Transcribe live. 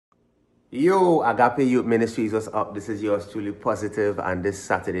Yo, Agape Youth Ministries, what's up? This is yours truly positive, and this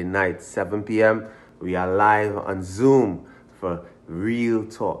Saturday night, 7 p.m., we are live on Zoom for Real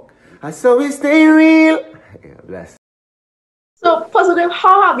Talk. And so we stay real. Yeah, bless. So, Positive,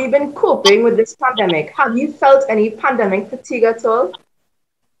 how have you been coping with this pandemic? Have you felt any pandemic fatigue at all?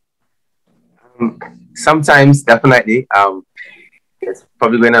 Sometimes, definitely. It's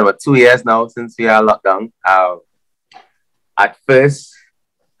probably going on about 2 years now since we are locked down. At first,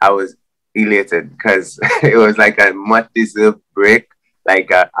 I was elated because it was like a much deserved break,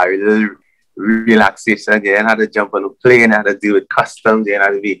 like a little relaxation. You didn't have to jump on a plane, you had to deal with customs, you didn't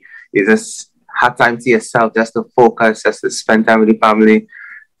have to be, you just had time to yourself just to focus, just to spend time with the family.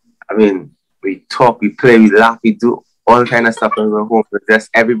 I mean, we talk, we play, we laugh, we do all kind of stuff when we're home. But just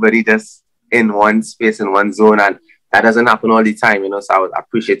everybody just in one space, in one zone, and that doesn't happen all the time, So I was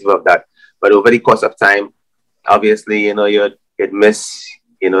appreciative of that. But over the course of time, obviously, you'd miss,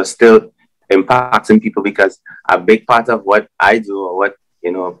 still impacting people because a big part of what I do or what,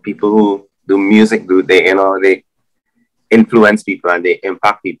 people who do music do, they influence people and they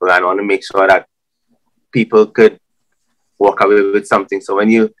impact people. And I want to make sure that people could walk away with something. So when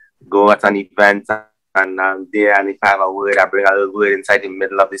you go at an event and I'm there and if I have a word, I bring a little word inside the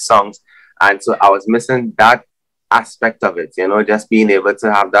middle of the songs. And so I was missing that aspect of it, just being able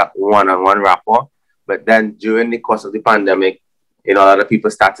to have that one-on-one rapport. But then during the course of the pandemic, a lot of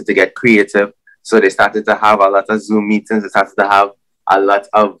people started to get creative. So they started to have a lot of Zoom meetings. They started to have a lot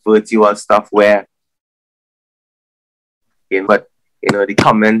of virtual stuff where, the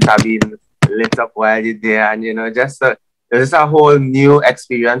comments have been lit up while you're there. And, it's a whole new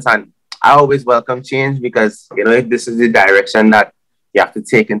experience. And I always welcome change because, if this is the direction that you have to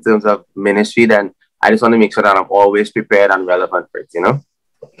take in terms of ministry, then I just want to make sure that I'm always prepared and relevant for it.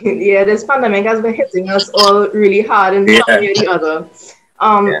 Yeah, this pandemic has been hitting us all really hard in one way or the other.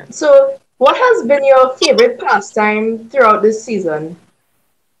 So, what has been your favorite pastime throughout this season?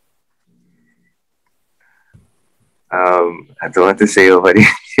 I don't want to say over the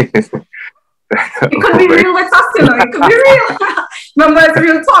It could be real with us, It could be real. Remember, it's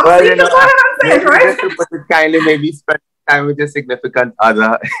real talk. Well, so you just go ahead and say it, right? Just to put it kindly, maybe spend time with your significant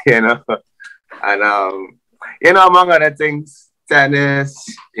other, And, among other things, tennis,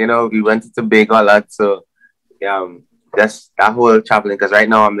 we went to big a lot. So, just that whole traveling, because right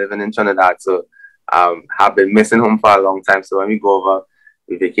now I'm living in Trinidad. So, have been missing home for a long time. So when we go over,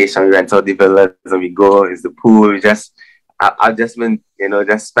 we vacation, we rent out the villas and we go, it's the pool. I've just been,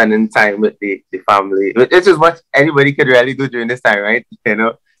 just spending time with the family, which is what anybody could really do during this time, right?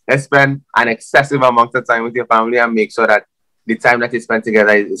 Let's spend an excessive amount of time with your family and make sure that the time that you spend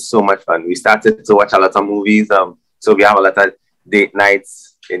together is so much fun. We started to watch a lot of movies. So we have a lot of date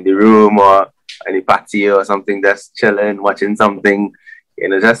nights in the room or in the patio or something, just chilling, watching something,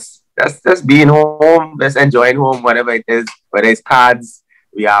 just being home, just enjoying home, whatever it is, whether it's cards.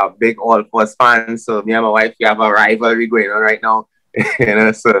 We are big All Fours fans, so me and my wife, we have a rivalry going on right now,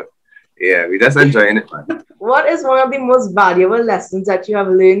 so yeah, we're just enjoying it, man. What is one of the most valuable lessons that you have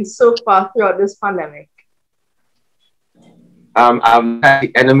learned so far throughout this pandemic?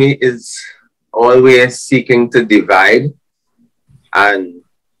 The enemy is always seeking to divide, and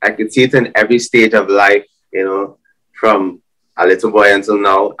I can see it in every stage of life, from a little boy until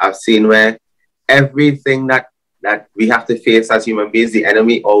now. I've seen where everything that we have to face as human beings, the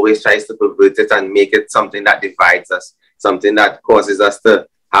enemy always tries to pervert it and make it something that divides us, something that causes us to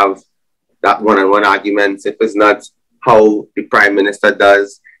have that one-on-one arguments. If it's not how the prime minister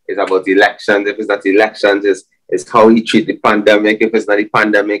does, it's about elections. If it's not elections, it's how he treats the pandemic. If it's not the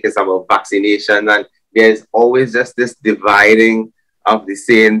pandemic, it's about vaccination. And there's always just this dividing of the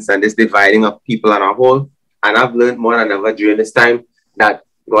saints and this dividing of people on a whole. And I've learned more than ever during this time that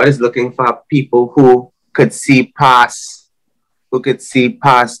God is looking for people who could see past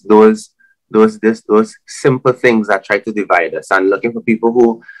those simple things that try to divide us, and looking for people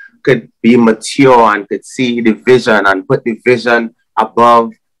who could be mature and could see the vision and put the vision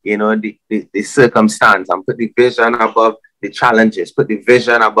above, the circumstance, and put the vision above the challenges, put the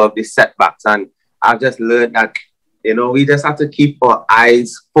vision above the setbacks. And I've just learned that, we just have to keep our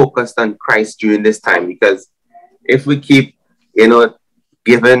eyes focused on Christ during this time, because if we keep,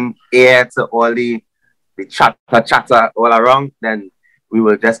 giving ear to all the chatter all around, then we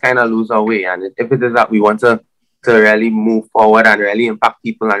will just kind of lose our way. And if it is that we want to really move forward and really impact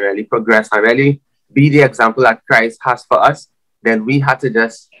people and really progress and really be the example that Christ has for us, then we have to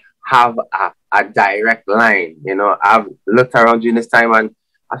just have a direct line. I've looked around during this time and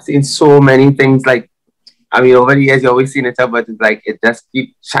I've seen so many things. Like, over the years, you always seen it, but it's like it just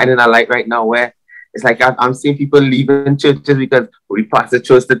keeps shining a light right now where it's like I'm seeing people leaving churches because we pastor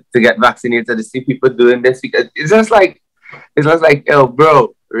chose to get vaccinated. I see people doing this because it's just like, yo,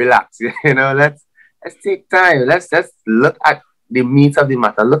 bro, relax. You know, let's take time. Let's look at the meat of the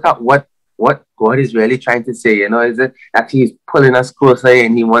matter. Look at what God is really trying to say. You know, is it that He's pulling us closer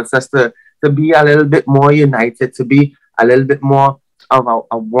and He wants us to be a little bit more united, to be a little bit more of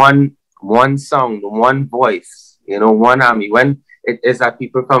a one sound, one voice, you know, one army. When it is that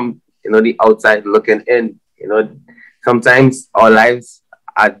people from, you know, the outside looking in, you know, sometimes our lives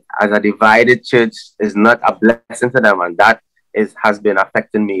as a divided church is not a blessing to them, and that has been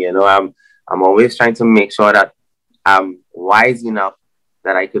affecting me. You know, I'm always trying to make sure that I'm wise enough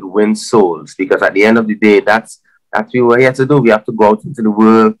that I could win souls, because at the end of the day, that's what we're here to do. We have to go out into the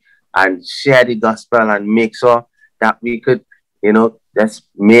world and share the gospel and make sure that we could, you know, just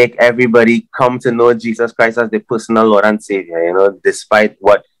make everybody come to know Jesus Christ as the personal Lord and Savior, you know, despite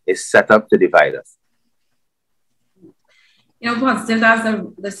what is set up to divide us. You know,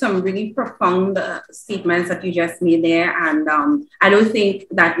 Positive, there's some really profound statements that you just made there. And I don't think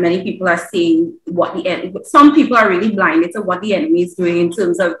that many people are seeing some people are really blinded to what the enemy is doing in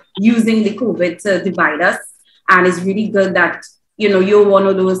terms of using the COVID to divide us. And it's really good that, you know, you're one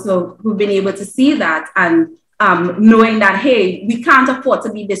of those who've been able to see that and knowing that, hey, we can't afford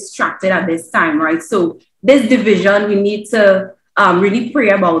to be distracted at this time, right? So this division, we need to really pray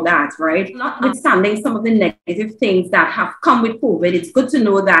about that, right? Notwithstanding some of the negative things that have come with COVID, it's good to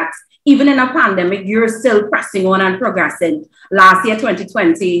know that even in a pandemic, you're still pressing on and progressing. Last year,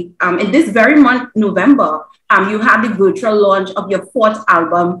 2020, in this very month, November, you had the virtual launch of your 4th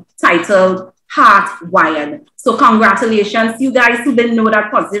album titled Heart Wired. So congratulations, you guys who didn't know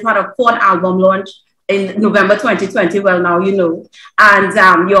that Positive had a 4th album launch in November 2020, well, now you know.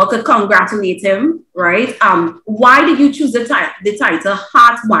 And you all could congratulate him, right? Why did you choose the title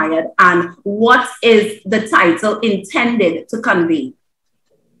Heart Wired, and what is the title intended to convey?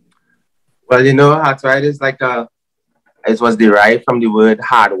 Well, you know, Heart Wired is like it was derived from the word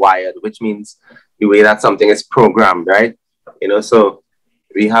hardwired, which means the way that something is programmed, right? You know, so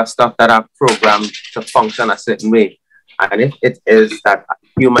we have stuff that are programmed to function a certain way. And if it is that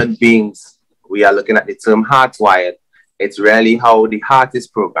human beings, we are looking at the term hardwired, it's really how the heart is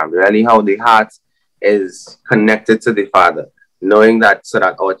programmed, really how the heart is connected to the Father, knowing that so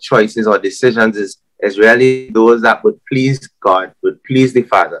that our choices or decisions is really those that would please God, would please the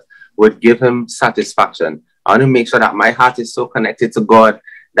Father, would give Him satisfaction. I want to make sure that my heart is so connected to God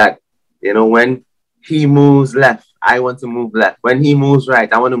that, you know, when He moves left, I want to move left. When He moves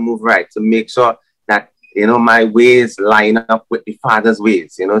right, I want to move right, to make sure that, you know, my ways line up with the Father's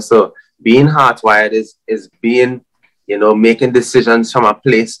ways, you know. So being heart-wired is being, you know, making decisions from a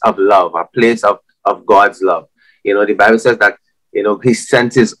place of love, a place of God's love. You know, the Bible says that, you know, He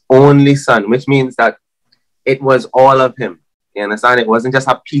sent His only Son, which means that it was all of Him. You understand? It wasn't just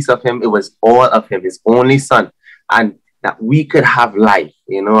a piece of Him, it was all of Him, His only Son. And that we could have life,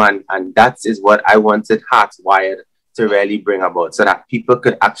 you know, and that is what I wanted Heart Wired to really bring about, so that people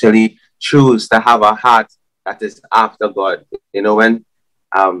could actually choose to have a heart that is after God. You know, when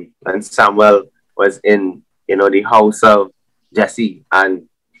Samuel was in, you know, the house of Jesse, and,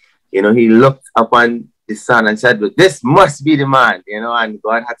 you know, he looked upon the son and said, well, this must be the man, you know, and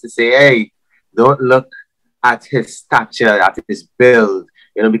God had to say, hey, don't look at his stature, at his build,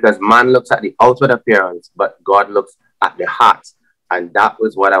 you know, because man looks at the outward appearance, but God looks at the heart. And that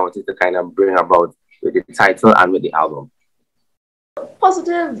was what I wanted to kind of bring about with the title and with the album.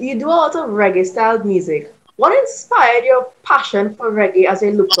 Positive, you do a lot of reggae style music. What inspired your passion for reggae as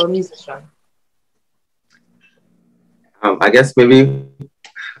a local musician? I guess maybe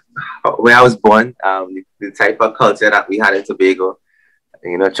where I was born, the type of culture that we had in Tobago.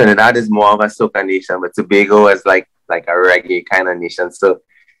 You know, Trinidad is more of a soca nation, but Tobago is like a reggae kind of nation. So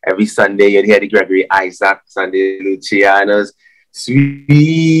every Sunday you'd hear the Gregory Isaac, Sunday Luciano's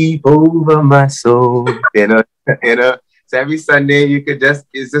 "Sweep Over My Soul," you know. So every Sunday you could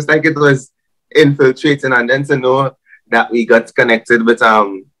it's just like it was infiltrating, and then to know that we got connected with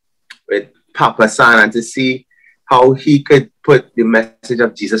Papa San, and to see how he could put the message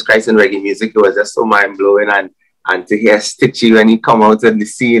of Jesus Christ in reggae music, it was just so mind-blowing. And to hear Stitchy when he come out in the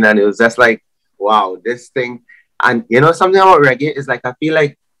scene, and it was just like, wow, this thing. And you know, something about reggae is like, I feel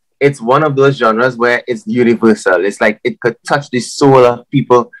like it's one of those genres where it's universal. It's like it could touch the soul of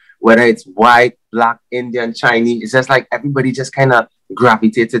people, whether it's white, black, Indian, Chinese. It's just like everybody just kind of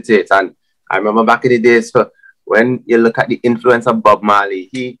gravitated to it. And I remember back in the days, when you look at the influence of Bob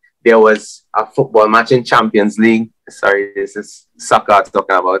Marley, there was a football match in Champions League. Sorry, this is soccer I'm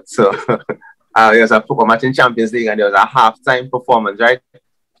talking about. So there was a football match in Champions League, and there was a halftime performance, right?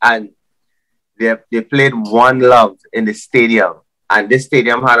 And they played One Love in the stadium, and this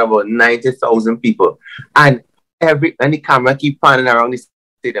stadium had about 90,000 people. And the camera keep panning around the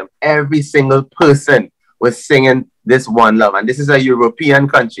stadium, every single person was singing this One Love. And this is a European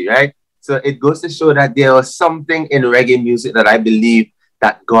country, right? So it goes to show that there was something in reggae music that I believe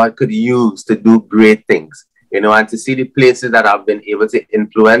that God could use to do great things, you know, and to see the places that I've been able to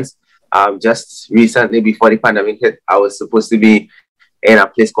influence. Just recently, before the pandemic hit, I was supposed to be in a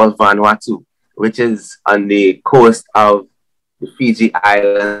place called Vanuatu, which is on the coast of the Fiji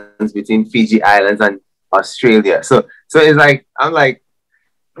Islands, between Fiji Islands and Australia. So it's like, I'm like,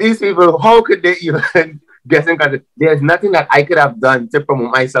 these people, how could they even get in country? There's nothing that I could have done to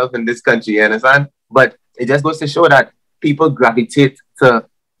promote myself in this country, you understand? But it just goes to show that people gravitate to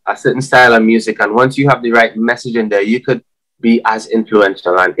a certain style of music. And once you have the right message in there, you could be as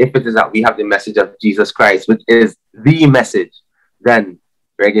influential. And if it is that we have the message of Jesus Christ, which is the message, then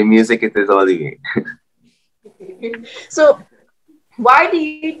reggae music, it is all the way. So why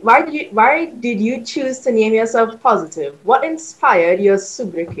did you choose to name yourself Positive? What inspired your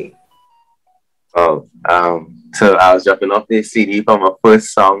sobriquet? Oh, so I was dropping off the CD from my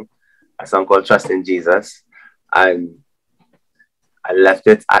first song, a song called Trust in Jesus, and I left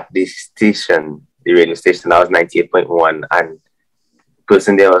it at the station, the radio station. That was 98.1, and the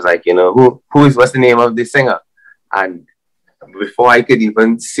person there was like, you know, what's the name of the singer? And before I could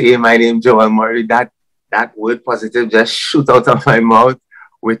even say my name, Joel Murray, that word Positive just shoot out of my mouth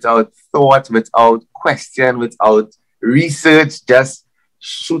without thought, without question, without research, just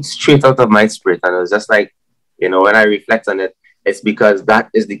shoot straight out of my spirit. And it was just like, you know, when I reflect on it, it's because that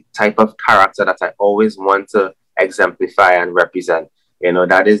is the type of character that I always want to exemplify and represent. You know,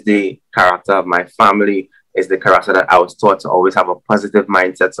 that is the character of my family, is the character that I was taught to always have a positive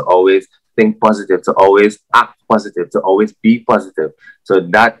mindset, to always think positive, to always act positive, to always be positive. So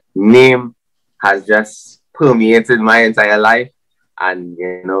that name has just permeated my entire life and,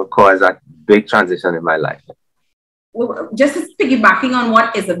 you know, caused a big transition in my life. Well, just piggybacking on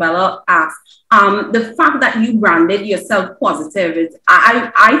what Isabella asked, the fact that you branded yourself Positive is,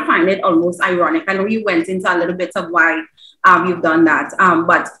 I find it almost ironic. I know you went into a little bit of why you've done that,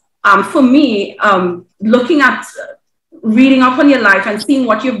 but for me, looking at reading up on your life and seeing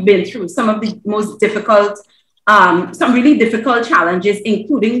what you've been through, some of the most difficult, some really difficult challenges,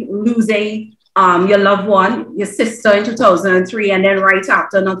 including losing your loved one, your sister in 2003, and then right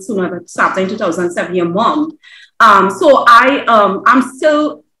after, not soon after in 2007, your mom. So I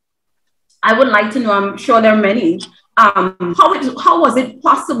would like to know, I'm sure there are many, how was it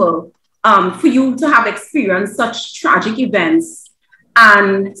possible for you to have experienced such tragic events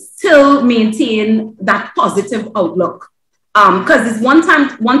and still maintain that positive outlook? Because it's one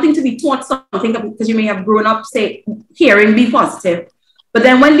thing to be taught something, because you may have grown up, say, hearing be positive. But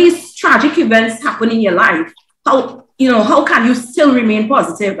then when these tragic events happen in your life, how can you still remain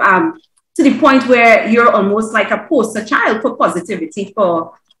positive to the point where you're almost like a poster child for positivity,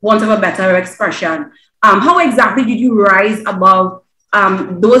 for want of a better expression? How exactly did you rise above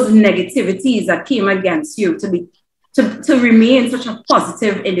those negativities that came against you to remain such a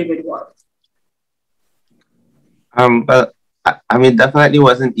positive individual? But I mean, definitely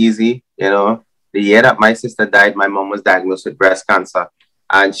wasn't easy. You know, the year that my sister died, my mom was diagnosed with breast cancer,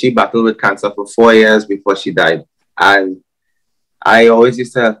 and she battled with cancer for 4 years before she died. And I always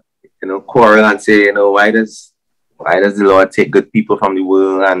used to, you know, quarrel and say, you know, why does the Lord take good people from the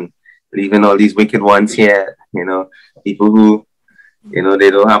world and leaving all these wicked ones here? You know, people who, you know,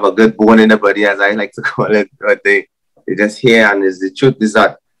 they don't have a good bone in the body, as I like to call it, but they just here. And the truth is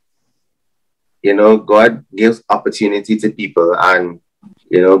that, you know, God gives opportunity to people, and,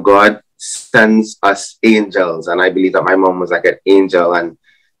 you know, God sends us angels. And I believe that my mom was like an angel, and,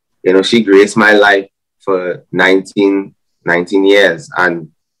 you know, she graced my life for 19 years.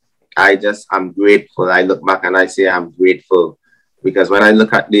 And I'm grateful. I look back and I say I'm grateful, because when I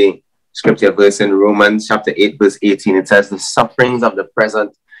look at the scripture verse in Romans chapter 8, verse 18, it says, the sufferings of the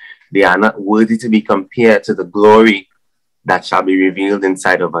present, they are not worthy to be compared to the glory that shall be revealed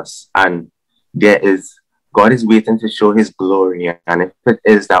inside of us. And God is waiting to show his glory. And if it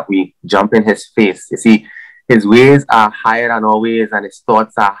is that we jump in his face, you see, his ways are higher than our ways, and his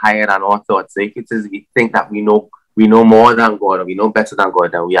thoughts are higher than our thoughts. So if it is we think that we know more than God, or we know better than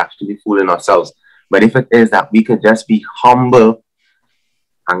God, then we actually fooling ourselves. But if it is that we could just be humble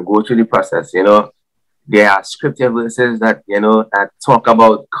and go through the process, you know, there are scripture verses that, you know, that talk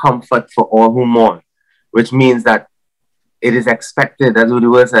about comfort for all who mourn, which means that it is expected, as the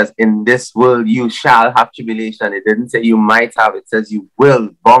word says, in this world you shall have tribulation. It didn't say you might have, it says you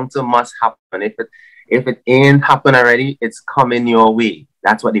will. Bound to must happen. If it ain't happened already, it's coming your way.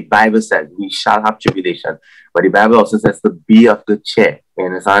 That's what the Bible says. We shall have tribulation. But the Bible also says to be of good cheer. You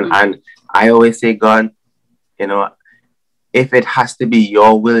understand? And I always say, God, you know, if it has to be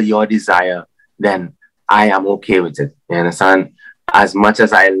your will, your desire, then I am okay with it. You understand? As much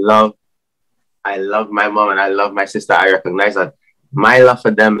as I love my mom and I love my sister, I recognize that my love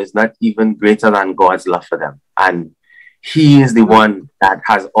for them is not even greater than God's love for them. And he is the one that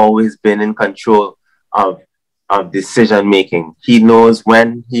has always been in control of decision making. He knows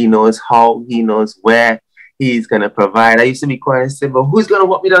when, he knows how, he knows where he's going to provide. I used to be quiet and say, but who's going to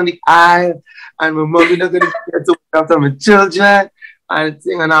walk me down the aisle? And my mommy not going to get to look after my children.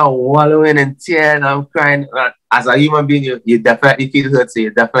 And I'm wallowing in tears, I'm crying. As a human being, you definitely feel hurt, so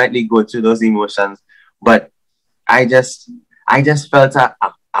you definitely go through those emotions. But I just felt a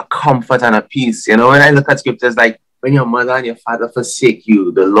comfort and a peace. You know, when I look at scriptures like, when your mother and your father forsake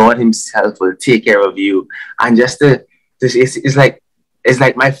you, the Lord himself will take care of you. And it's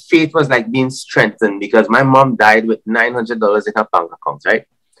like my faith was like being strengthened, because my mom died with $900 in her bank account, right?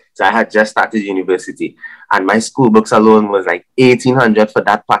 So I had just started university, and my school books alone was like $1,800 for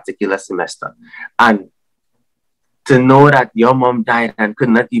that particular semester. And to know that your mom died and could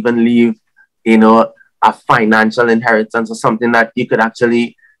not even leave, you know, a financial inheritance or something that you could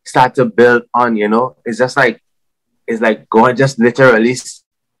actually start to build on, you know, it's like God just literally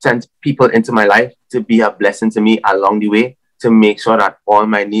sent people into my life to be a blessing to me along the way, to make sure that all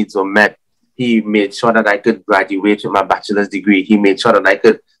my needs were met. He made sure that I could graduate with my bachelor's degree. He made sure that I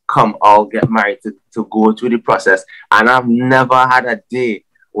could come out, get married, to go through the process. And I've never had a day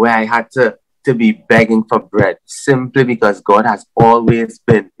where I had to be begging for bread, simply because God has always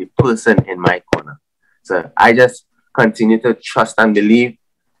been the person in my corner. So I just continue to trust and believe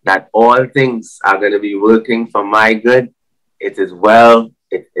that all things are going to be working for my good. It is well,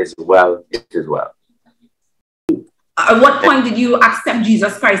 it is well, it is well. At what point did you accept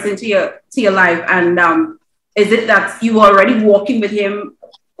Jesus Christ into your life? And is it that you were already walking with him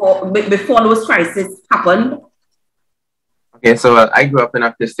before those crises happened? Okay, so I grew up in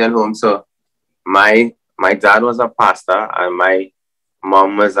a Christian home. So my dad was a pastor, and my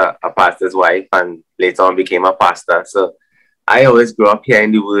mom was a pastor's wife, and later on became a pastor. So I always grew up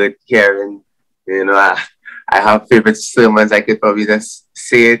hearing the word, hearing, you know, I have favorite sermons. I could probably just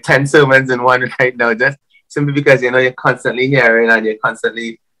say 10 sermons in one right now, just simply because, you know, you're constantly hearing and you're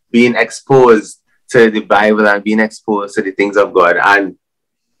constantly being exposed to the Bible and being exposed to the things of God. And,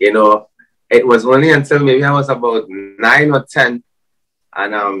 you know, it was only until maybe I was about 9 or 10,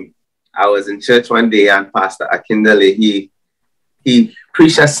 and I was in church one day, and Pastor Akindele, he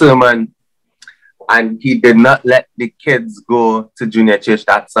preached a sermon, and he did not let the kids go to junior church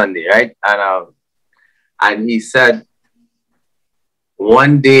that Sunday, right? And he said,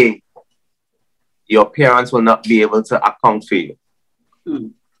 one day, your parents will not be able to account for you.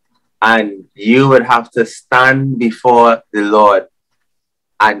 And you would have to stand before the Lord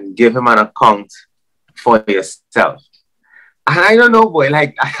and give him an account for yourself. And I don't know, boy,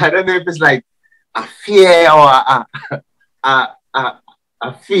 like, I don't know if it's like a fear or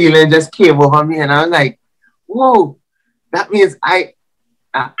a feeling just came over me, and I was like, whoa, that means I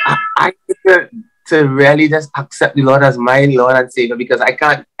need to really just accept the Lord as my Lord and Savior, because I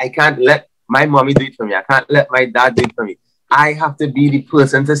can't let my mommy do it for me. I can't let my dad do it for me. I have to be the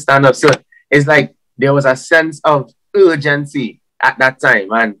person to stand up. So it's like there was a sense of urgency at that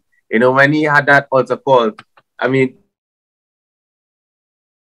time. And, you know, when he had that altar call, I mean,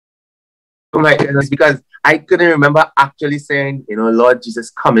 oh my goodness, because I couldn't remember actually saying, you know, Lord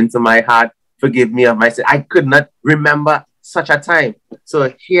Jesus, come into my heart, forgive me of my sin. I could not remember such a time.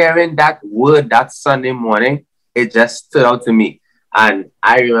 So hearing that word that Sunday morning, it just stood out to me. And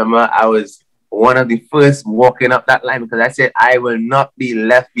I remember I was one of the first walking up that line, because I said, I will not be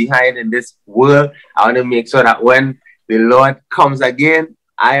left behind in this world. I want to make sure that when the Lord comes again,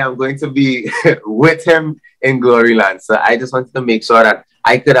 I am going to be with him in glory land. So I just wanted to make sure that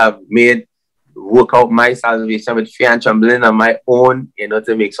I could have work out my salvation with fear and trembling on my own, you know,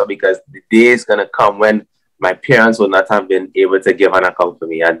 to make sure, because the day is going to come when my parents will not have been able to give an account for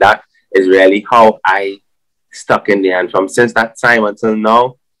me. And that is really how I stuck in there. And from since that time until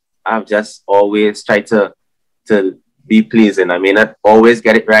now, I've just always tried to be pleasing. I may not always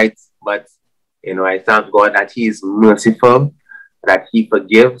get it right, but, you know, I thank God that he is merciful, that he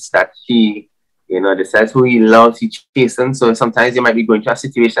forgives, that he, you know, decides who he loves, he chastens. So sometimes you might be going through a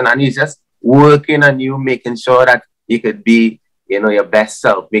situation and he's just working on you, making sure that you could be, you know, your best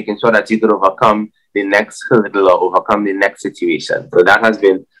self, making sure that you could overcome the next hurdle or overcome the next situation. So that has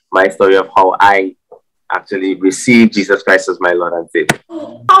been my story of how I actually received Jesus Christ as my Lord and Savior.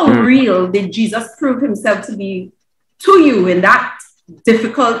 How real did Jesus prove himself to be to you in that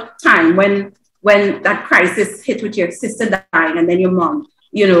difficult time when that crisis hit with your sister dying and then your mom,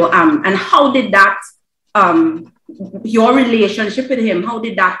 you know, and how did that, your relationship with him, how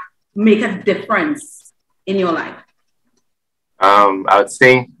did that make a difference in your life? I would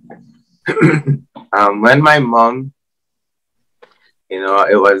say when my mom, you know,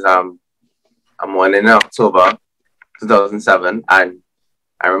 it was a morning in October 2007, and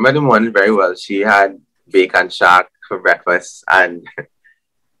I remember the morning very well. She had bacon shack for breakfast, and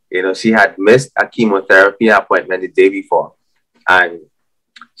you know, she had missed a chemotherapy appointment the day before, and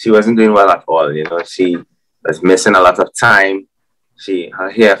she wasn't doing well at all. You know, she was missing a lot of time. Her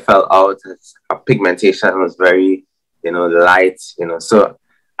hair fell out. Her pigmentation was very, you know, light. You know, so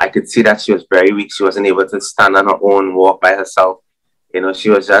I could see that she was very weak. She wasn't able to stand on her own, walk by herself. You know, she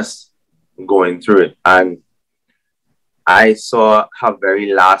was just going through it, and I saw her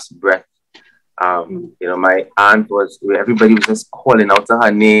very last breath. You know, my aunt everybody was just calling out to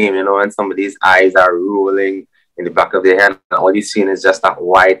her name, you know, and somebody's eyes are rolling in the back of their head, and all you're seeing is just that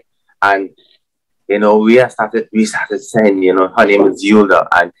white. And, you know, we started saying, you know, her name is Yulda,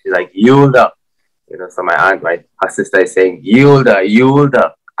 and she's like, Yulda. You know, so my aunt, her sister is saying, Yulda,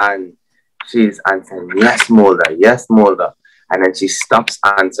 Yulda. And she's answering, yes, Mulder, yes, Mulder. And then she stops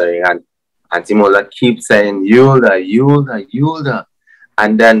answering, and Auntie Mulder keeps saying, Yulda, Yulda, Yulda.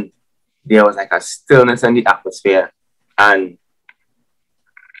 And then there was like a stillness in the atmosphere. And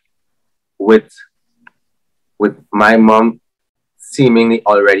with my mom seemingly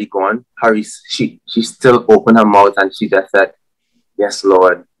already gone, she still opened her mouth and she just said, yes,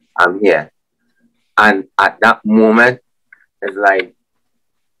 Lord, I'm here. And at that moment, it's like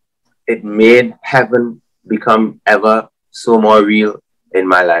it made heaven become ever so more real in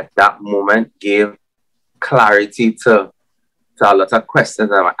my life. That moment gave clarity to a lot of questions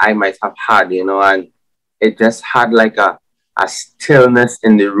that I might have had, you know, and it just had like a stillness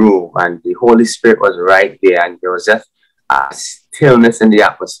in the room, and the Holy Spirit was right there, and there was just a stillness in the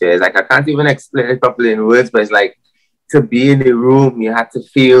atmosphere. It's like I can't even explain it properly in words, but it's like to be in the room, you had to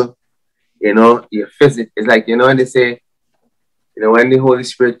feel, you know, your physical. It's like, you know, when they say, you know, when the Holy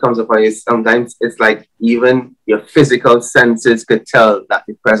Spirit comes upon you, sometimes it's like even your physical senses could tell that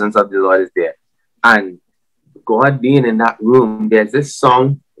the presence of the Lord is there. And God being in that room, there's this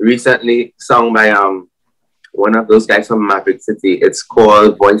song recently sung by one of those guys from Maverick City. It's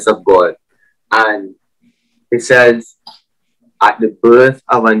called Voice of God. And it says, at the birth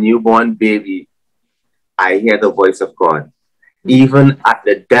of a newborn baby, I hear the voice of God. Even at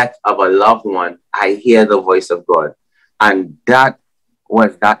the death of a loved one, I hear the voice of God. And that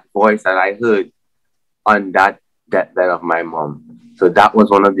was that voice that I heard on that deathbed of my mom. So that was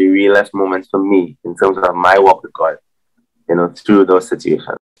one of the realest moments for me in terms of my walk with God, you know, through those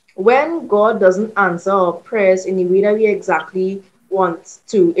situations. When God doesn't answer our prayers in the way that we exactly want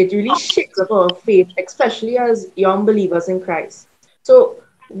to, it really shakes up our faith, especially as young believers in Christ. So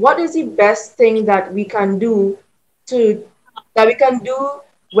what is the best thing that we can do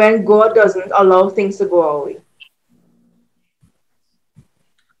when God doesn't allow things to go our way?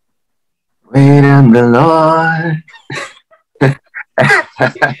 Wait on the Lord.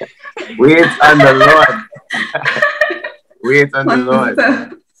 Wait on the Lord. Wait on the Lord.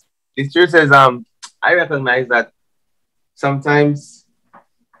 The truth is, I recognize that sometimes,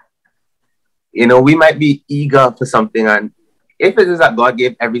 you know, we might be eager for something, and if it is that God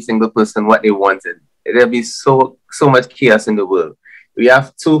gave every single person what they wanted, there'll be so much chaos in the world. We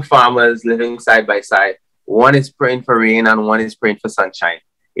have two farmers living side by side. One is praying for rain and one is praying for sunshine.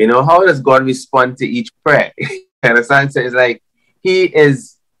 You know, how does God respond to each prayer? You understand? So it's like,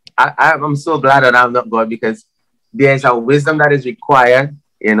 I'm so glad that I'm not God, because there's a wisdom that is required,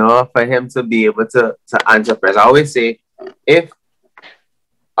 you know, for him to be able to answer prayers. I always say, if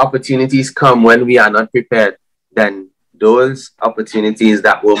opportunities come when we are not prepared, then those opportunities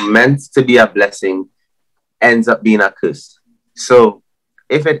that were meant to be a blessing ends up being a curse. So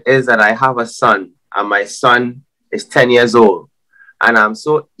if it is that I have a son and my son is 10 years old and I'm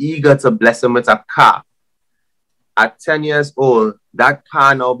so eager to bless him with a car, at 10 years old, that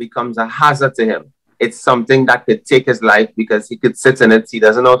car now becomes a hazard to him. It's something that could take his life because he could sit in it. He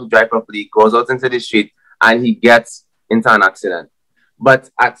doesn't know how to drive properly, goes out into the street, and he gets into an accident. But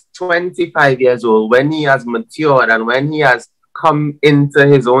at 25 years old, when he has matured and when he has come into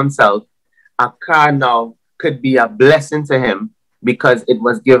his own self, a car now could be a blessing to him because it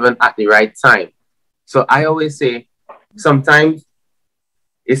was given at the right time. So I always say, sometimes,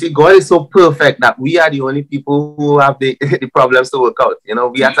 you see, God is so perfect that we are the only people who have the problems to work out. You know,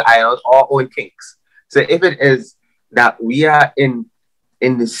 we have to iron out our own kinks. So if it is that we are in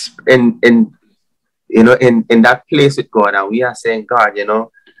you know, in that place with God, and we are saying, God, you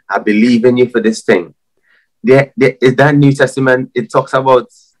know, I believe in you for this thing. There is that New Testament, it talks about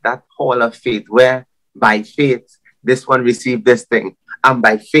that hall of faith where by faith, this one received this thing, and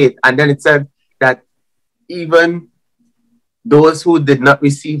by faith. And then it said that even those who did not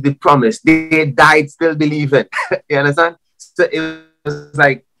receive the promise, they died still believing. You understand? So it was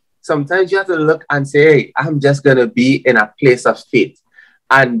like, sometimes you have to look and say, hey, I'm just going to be in a place of faith.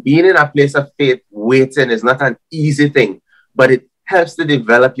 And being in a place of faith, waiting is not an easy thing, but it helps to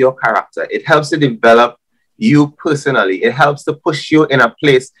develop your character. It helps to develop you personally. It helps to push you in a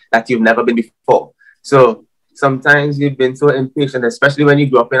place that you've never been before. So sometimes you've been so impatient, especially when you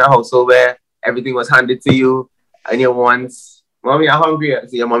grew up in a household where everything was handed to you and you want, mommy, I'm hungry.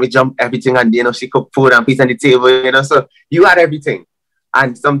 So your mommy jumped everything and, you know, she cooked food and put on the table, you know, so you had everything.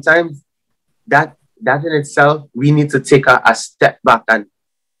 And sometimes that in itself, we need to take a step back and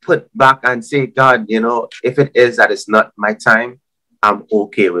put back and say, God, you know, if it is that it's not my time, I'm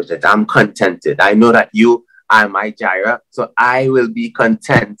okay with it. I'm contented. I know that you are my Jireh, so I will be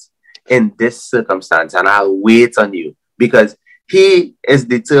content in this circumstance, and I'll wait on you because he is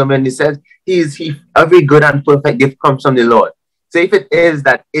determined. He says every good and perfect gift comes from the Lord. So if it is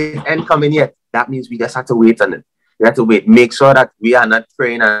that it ain't coming yet, that means we just have to wait on it. We have to wait. Make sure that we are not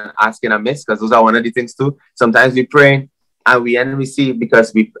praying and asking amiss, because those are one of the things too. Sometimes we pray and we end receive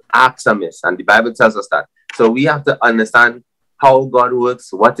because we ask amiss, and the Bible tells us that. So we have to understand how God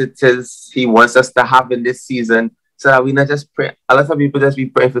works, what it is He wants us to have in this season, so that we not just pray. A lot of people just be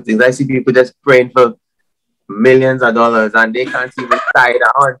praying for things. I see people just praying for millions of dollars, and they can't even tithe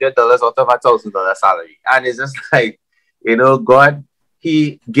 $100 out of $1,000 salary. And it's just like, you know, God,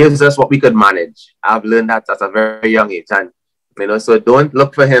 He gives us what we could manage. I've learned that at a very young age, and you know, so don't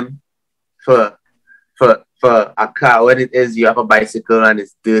look for Him for a car when it is you have a bicycle and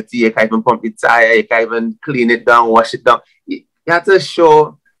it's dirty. You can't even pump the tire. You can't even clean it down, wash it down. You have to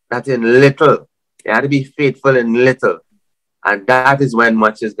show that in little. You have to be faithful in little, and that is when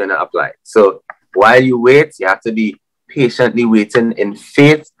much is going to apply. So while you wait, you have to be patiently waiting in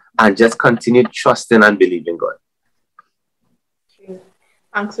faith and just continue trusting and believing God.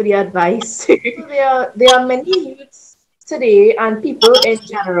 Thanks for the advice. There are many youths today and people in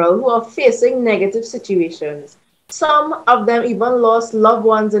general who are facing negative situations. Some of them even lost loved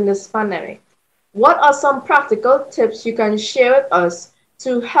ones in this pandemic. What are some practical tips you can share with us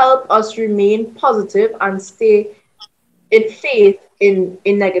to help us remain positive and stay in faith in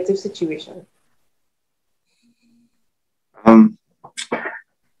negative situations?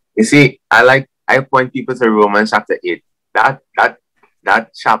 You see, I point people to Romans chapter 8.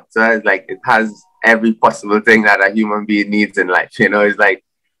 That chapter is like, it has every possible thing that a human being needs in life. You know, it's like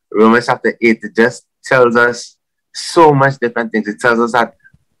Romans chapter 8, it just tells us so much different things. It tells us that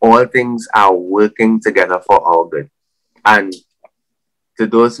all things are working together for our good. And to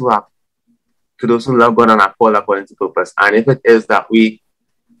those who love God and are called according to purpose. And if it is that we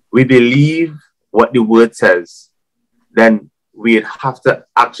believe what the word says, then we have to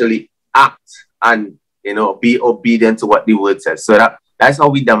actually act and, you know, be obedient to what the word says. So that's how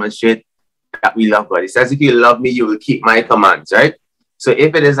we demonstrate that we love God. It says, if you love me, you will keep my commands, right? So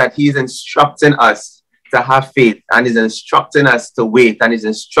if it is that He's instructing us to have faith, and He's instructing us to wait, and He's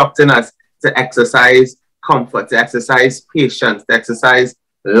instructing us to exercise comfort, to exercise patience, to exercise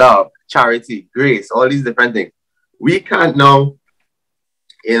love, charity, grace, all these different things, we can't now,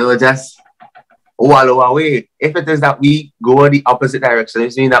 you know, just wallow away. If it is that we go the opposite direction,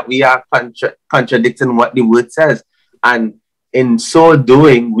 it means that we are contradicting what the word says. And in so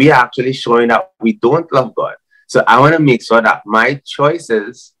doing, we are actually showing that we don't love God. So I want to make sure that my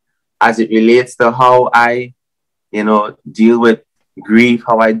choices, as it relates to how I, you know, deal with grief,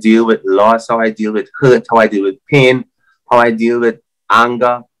 how I deal with loss, how I deal with hurt, how I deal with pain, how I deal with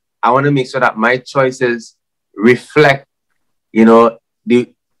anger, I want to make sure that my choices reflect, you know, the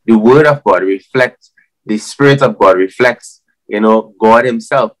word of God, reflects the Spirit of God, reflects, you know, God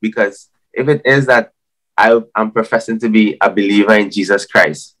Himself. Because if it is that I'm professing to be a believer in Jesus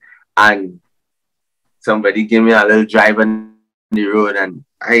Christ, and somebody give me a little drive on the road and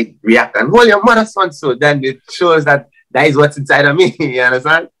I react and hold your mother son, so then it shows that is what's inside of me. You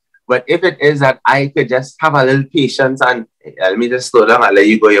understand? But if it is that I could just have a little patience and let me just slow down and let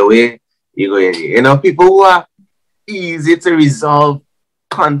you go your way, you go your way. You know, people who are easy to resolve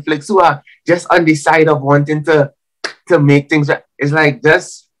conflicts, who are just on the side of wanting to make things right. It's like that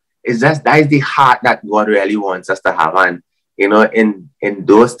is the heart that God really wants us to have. And you know, in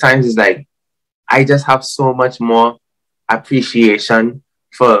those times, it's like I just have so much more appreciation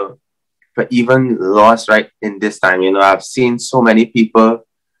for even loss right in this time. You know, I've seen so many people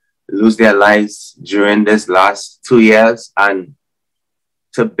lose their lives during this last 2 years, and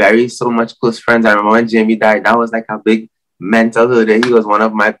to bury so much close friends. I remember when Jamie died, that was like a big mental hurdle. He was one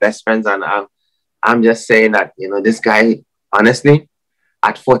of my best friends, and I'm just saying that, you know, this guy, honestly,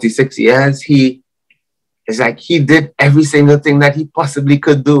 at 46 years, it's like he did every single thing that he possibly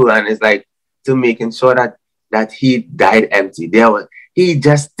could do, and it's like to making sure that he died empty. He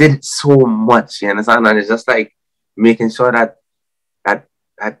just did so much, you understand? And it's just like making sure that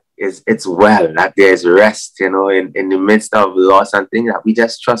it's well, that there's rest, you know, in the midst of loss and things, that we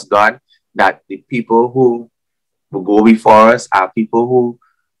just trust God that the people who will go before us are people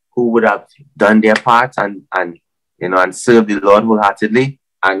who would have done their part and you know, and serve the Lord wholeheartedly.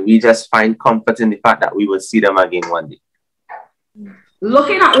 And we just find comfort in the fact that we will see them again one day.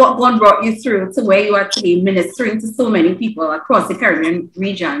 Looking at what God brought you through to where you are today, ministering to so many people across the Caribbean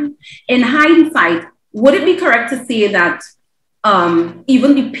region, in hindsight, would it be correct to say that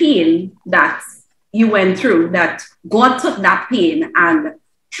even the pain that you went through, that God took that pain and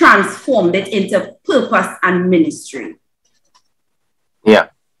transformed it into purpose and ministry? Yeah.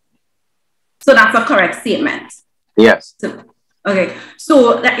 So that's a correct statement. Yes. Okay.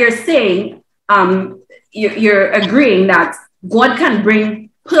 So that you're saying, you're agreeing that God can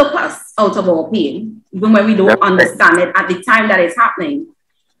bring purpose out of our pain, even when we don't understand it at the time that it's happening.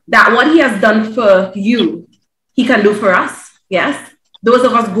 That what he has done for you, he can do for us. Yes. Those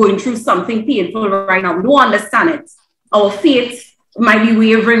of us going through something painful right now, we don't understand it. Our faith might be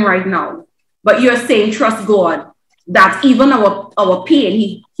wavering right now, but you're saying trust God that even our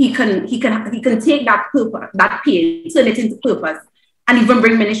pain, he can take that purpose, that pain, turn it into purpose, and even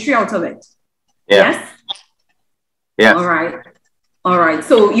bring ministry out of it. Yeah. Yes. Yes. All right.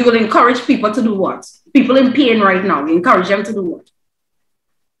 So you will encourage people to do what? People in pain right now, you encourage them to do what?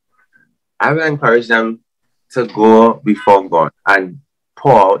 I will encourage them to go before God and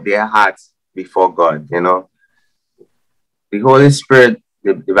pour out their hearts before God, you know. The Holy Spirit,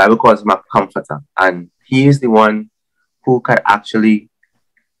 the Bible calls him a comforter, and he is the one who can actually,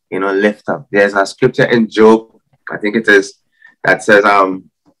 you know, lift up. There's a scripture in Job, I think it is, that says,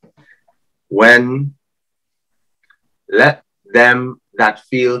 when let them that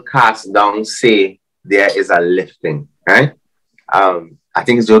feel cast down say there is a lifting, right? I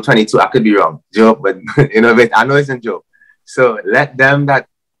think it's Job 22. I could be wrong, Job, but you know, but I know it's in Job. So let them that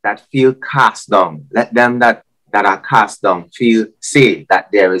feel cast down, let them that are cast down say that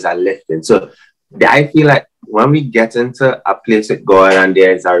there is a lifting. So I feel like when we get into a place with God and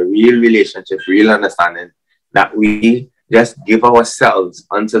there is a real relationship, real understanding, that we just give ourselves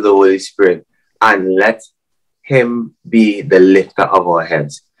unto the Holy Spirit and let him be the lifter of our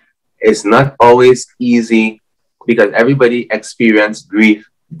heads. It's not always easy because everybody experiences grief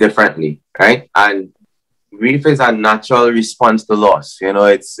differently, right? And grief is a natural response to loss. You know,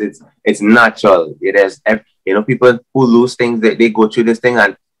 it's natural. It is, you know, people who lose things, they go through this thing,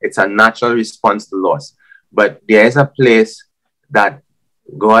 and it's a natural response to loss. But there is a place that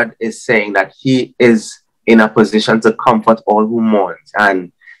God is saying that he is in a position to comfort all who mourn.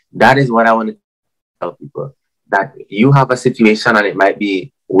 And that is what I want to tell people, that you have a situation and it might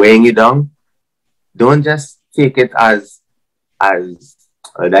be weighing you down. Don't just take it as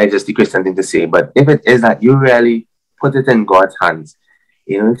that is just the Christian thing to say. But if it is that you really put it in God's hands,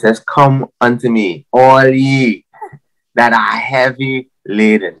 you know, it says, come unto me, all ye that are heavy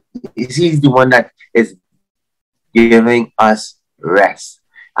laden. He's the one that is giving us rest.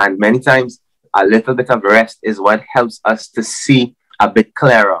 And many times a little bit of rest is what helps us to see a bit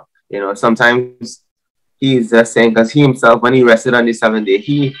clearer. You know, sometimes he's just saying, because he himself, when he rested on the 7th day,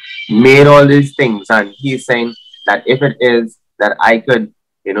 he made all these things, and he's saying that if it is that I could,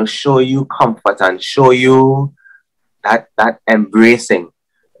 you know, show you comfort and show you that embracing,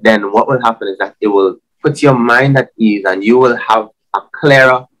 then what will happen is that it will put your mind at ease, and you will have a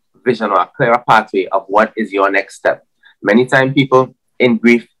clearer vision or a clearer pathway of what is your next step. Many times people in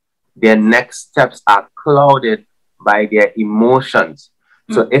grief, their next steps are clouded by their emotions.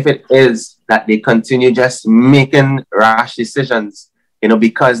 So if it is that they continue just making rash decisions, you know,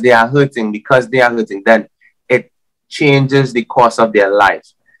 because they are hurting, then it changes the course of their life.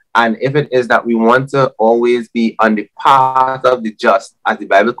 And if it is that we want to always be on the path of the just, as the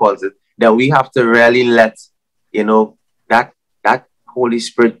Bible calls it, then we have to really let, you know, that Holy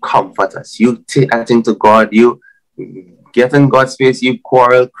Spirit comfort us. You take that thing to God, you get in God's face, you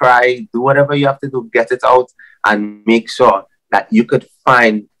quarrel, cry, do whatever you have to do, get it out, and make sure that you could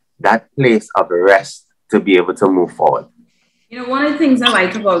find that place of rest to be able to move forward. You know, one of the things I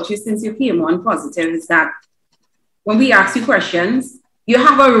like about you since you came on Positive is that when we ask you questions, you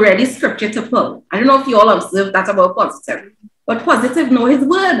have a ready scripture to pull. I don't know if you all observed that about Positive, but Positive know his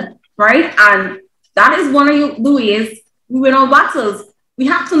word. right? And that is one of the ways we win our battles. We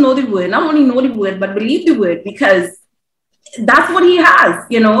have to know the word, not only know the word, but believe the word, because that's what he has.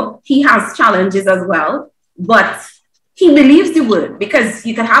 You know, he has challenges as well, but he believes the word, because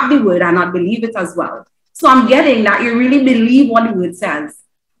you can have the word and not believe it as well. So I'm getting that you really believe what the word says,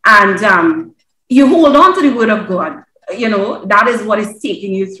 and you hold on to the word of God. You know, that is what is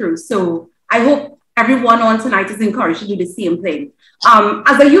taking you through. So I hope everyone on tonight is encouraged to do the same thing.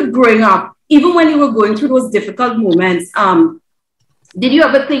 As a youth growing up, even when you were going through those difficult moments, did you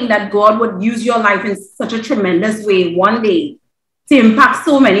ever think that God would use your life in such a tremendous way one day to impact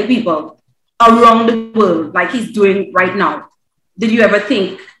so many people around the world like he's doing right now? Did you ever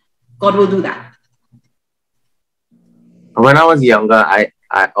think God will do that? When I was younger, I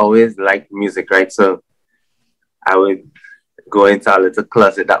always liked music, right? So I would go into a little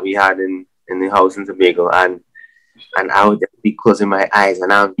closet that we had in the house in Tobago, and I would just be closing my eyes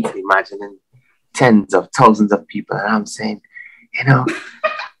and I'm imagining tens of thousands of people, and I'm saying, you know,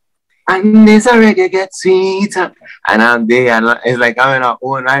 and this already gets sweeter, and I'm there, and it's like I'm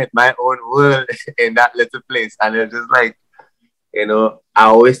in my own world in that little place, and it's just like, you know, I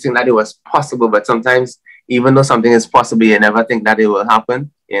always think that it was possible, but sometimes even though something is possible, you never think that it will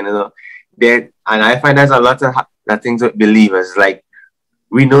happen, you know. And I find there's a lot of that things with believers, like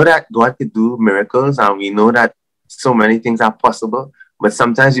we know that God could do miracles, and we know that so many things are possible, but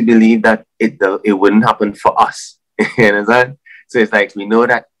sometimes we believe that it wouldn't happen for us. You understand? So it's like we know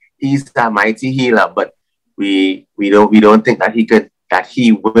that he's a mighty healer, but we don't think that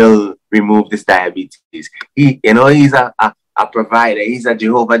he will remove this diabetes. He's a provider, he's a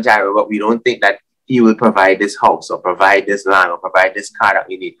Jehovah Jireh, but we don't think that he will provide this house or provide this land or provide this car that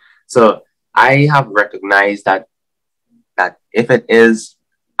we need. So I have recognized that if it is,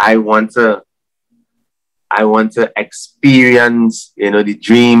 I want to experience, you know, the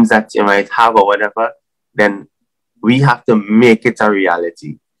dreams that you might have or whatever, then we have to make it a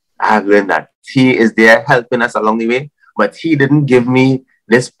reality. I have learned that he is there helping us along the way, but he didn't give me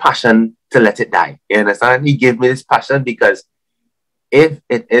this passion to let it die. You understand? He gave me this passion because if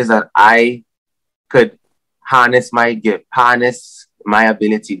it is that I could harness my gift, harness my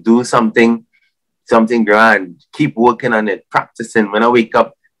ability, do something grand, keep working on it, practicing. When I wake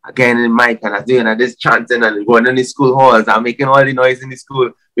up again in mic and I'm doing this chanting and going in the school halls, I'm making all the noise in the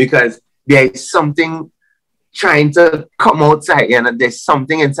school because there is something trying to come outside, and there's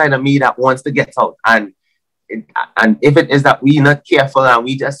something inside of me that wants to get out. And if it is that we're not careful and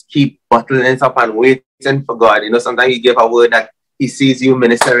we just keep bottling it up and waiting for God, you know, sometimes you give a word that he sees you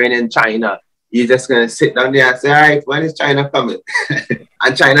ministering in China, you're just going to sit down there and say, all right, when is China coming?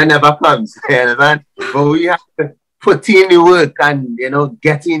 And China never comes. You understand? But we have to put in the work and, you know,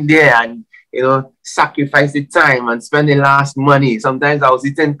 get in there and, you know, sacrifice the time and spend the last money. Sometimes I was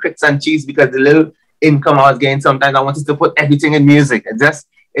eating grits and cheese because the little income I was getting, sometimes I wanted to put everything in music.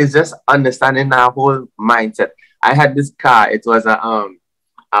 It's just understanding our whole mindset. I had this car. It was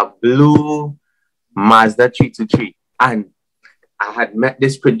a blue Mazda 323. And I had met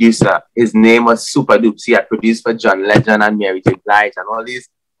this producer. His name was Super Dupes. He had produced for John Legend and Mary J. Blige and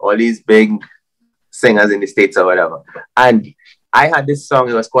all these big singers in the States or whatever. And I had this song.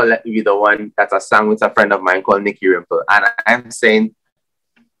 It was called Let Me Be the One. That's a song with a friend of mine called Nicky Rimple. And I'm saying,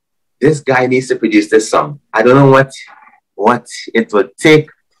 this guy needs to produce this song. I don't know what it would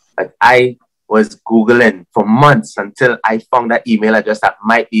take, but I was Googling for months until I found that email address that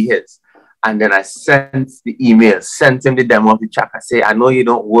might be his. And then I sent the email, sent him the demo of the track. I say, I know you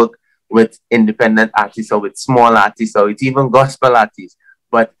don't work with independent artists or with small artists or with even gospel artists,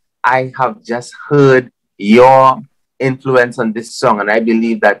 but I have just heard your influence on this song. And I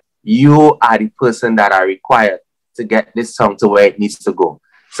believe that you are the person that are required to get this song to where it needs to go.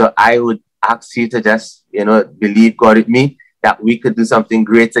 So I would ask you to just, you know, believe God with me that we could do something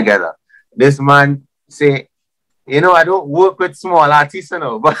great together. This man say, you know, I don't work with small artists, you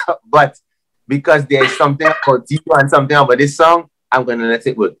know, but because there's something about you and something about this song, I'm going to let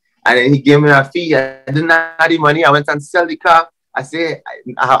it work. And then he gave me a fee. I didn't have the money. I went and sell the car. I say,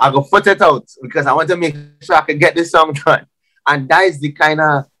 I go foot it out because I want to make sure I can get this song done. And that is the kind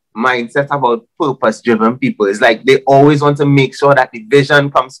of mindset about purpose-driven people. It's like they always want to make sure that the vision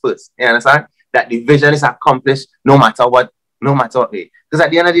comes first. You understand? That the vision is accomplished no matter what way. Because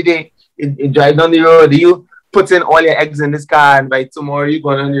at the end of the day, you drive down the road, you put in all your eggs in this car, and by tomorrow you go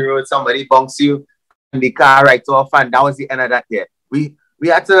on the road, somebody bunks you, and the car right off, and that was the end of that day. We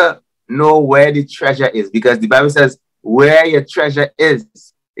had to know where the treasure is, because the Bible says, where your treasure is,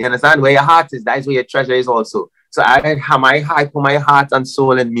 you understand? Where your heart is, that is where your treasure is also. So I put my heart and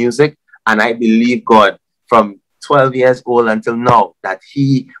soul in music, and I believe God from 12 years old until now that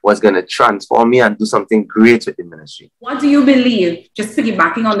he was going to transform me and do something great with the ministry. What do you believe, just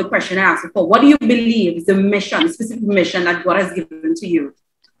piggybacking on the question I asked before, what do you believe is the mission, specific mission that God has given to you?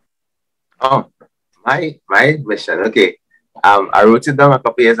 Oh, my mission. Okay. I wrote it down a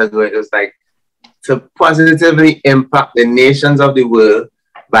couple years ago. It was like to positively impact the nations of the world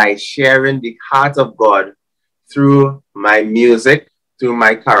by sharing the heart of God through my music, through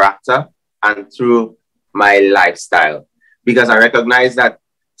my character, and through my lifestyle. Because I recognize that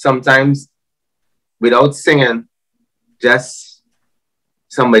sometimes without singing, just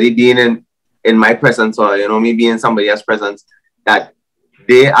somebody being in my presence, or me being somebody else's presence, that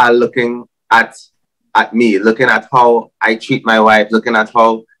they are looking at me, looking at how I treat my wife, looking at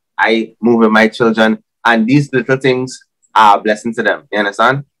how I move with my children, and these little things are a blessing to them. You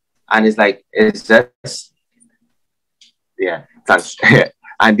understand? And it's just, yeah, thanks.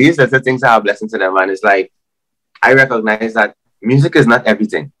 And these little things are a blessing to them. And it's like, I recognize that music is not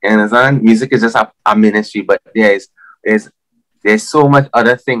everything. You understand? Music is just a ministry, but there's so much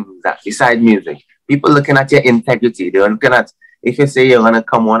other things that beside music. People looking at your integrity. They're looking at, if you say you're going to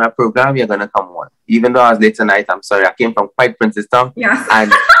come on a program, you're going to come on. Even though I was late tonight, I'm sorry, I came from quite Princeton. Yes.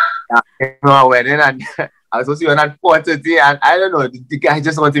 And I came to a wedding and I was supposed to be on at 4:30, and I don't know, the guy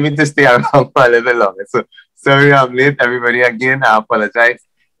just wanted me to stay around for a little bit longer. So sorry I'm late, everybody, again. I apologize.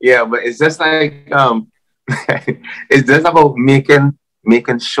 Yeah, but it's just like it's just about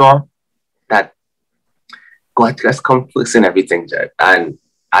making sure that God just comes first in everything, Jed. And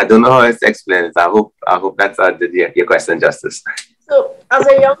I don't know how else to explain it. I hope that's did your question justice. So, as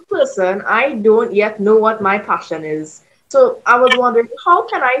a young person, I don't yet know what my passion is. So, I was wondering, how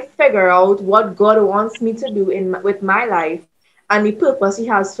can I figure out what God wants me to do with my life and the purpose He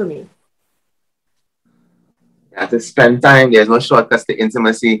has for me? You have to spend time. There's no shortcuts to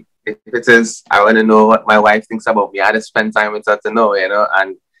intimacy. If it is, I want to know what my wife thinks about me. I had to spend time with her to know,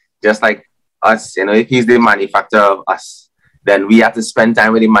 and just like us, if He's the manufacturer of us, then we have to spend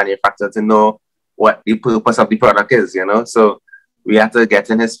time with the manufacturer to know what the purpose of the product is, So we have to get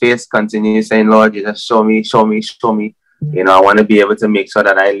in His face, continue saying, Lord, you just show me. I want to be able to make sure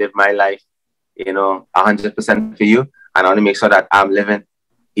that I live my life, 100% for you. And I want to make sure that I'm living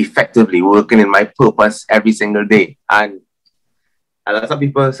effectively, working in my purpose every single day. And a lot of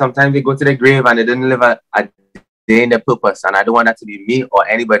people, sometimes they go to the grave and they didn't live a day in their purpose. And I don't want that to be me or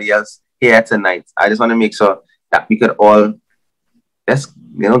anybody else here tonight. I just want to make sure that we could all just,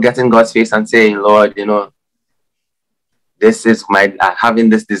 get in God's face and say, Lord, this is my having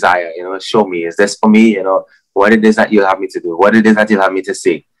this desire, show me, is this for me, what it is that you have me to do, what it is that you have me to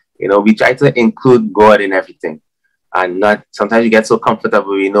say. We try to include God in everything, and not, sometimes you get so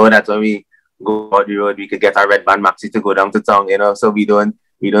comfortable. We know that when we go out the road, we could get our red band maxi to go down to town, so we don't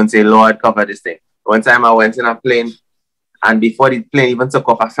say, Lord, cover this thing. One time I went in a plane, and before the plane even took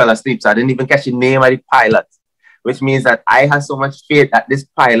off, I fell asleep. So I didn't even catch the name of the pilot, which means that I had so much faith that this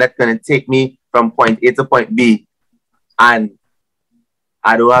pilot going to take me from point A to point B. And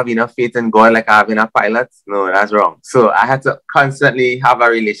I don't have enough faith in God like I have in a pilot. No, that's wrong. So I had to constantly have a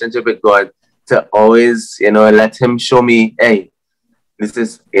relationship with God to always, let Him show me, hey, this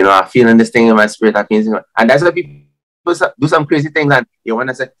is, I'm feeling this thing in my spirit. And that's why people do some crazy things and you want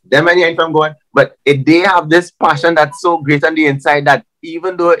to say, them and you ain't from God. But if they have this passion that's so great on the inside that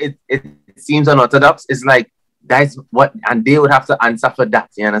even though it seems unorthodox, it's like, that's what, and they would have to answer for that.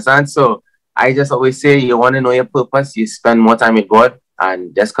 You understand? So I just always say, you want to know your purpose, you spend more time with God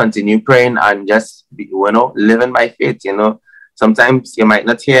and just continue praying and just be, living by faith. Sometimes you might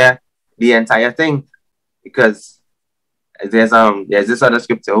not hear the entire thing because there's this other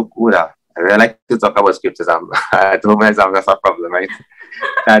scripture. Oh, cool. I really like to talk about scriptures. I told myself that's a problem, right?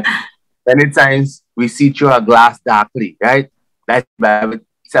 That many times we see through a glass darkly, right? That Bible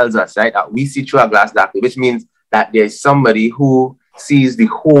tells us, right, that we see through a glass darkly, which means that there's somebody who sees the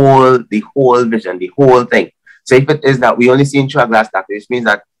whole vision, the whole thing. So if it is that we only see through a glass darkly, which means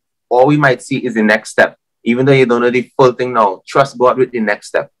that all we might see is the next step. Even though you don't know the full thing now, trust God with the next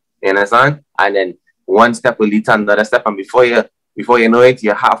step. You understand? And then one step will lead to another step, and before you know it,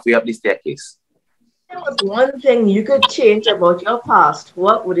 you're halfway up the staircase. There was one thing you could change about your past.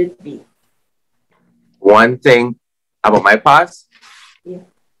 What would it be? One thing about my past? Yeah.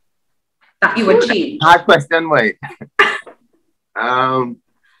 That you would change. Hard question, boy.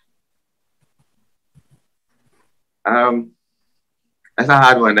 That's a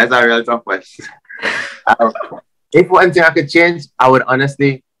hard one. That's a real tough one. If one thing I could change, I would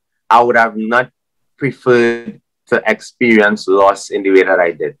have not preferred to experience loss in the way that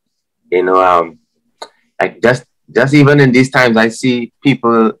I did. Like just even in these times, I see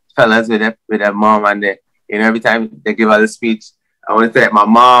fellas with their mom and every time they give her the speech, I want to thank my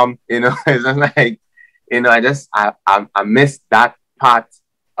mom. It's just like, I miss that part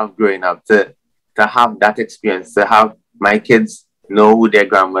of growing up to have that experience, to have my kids know who their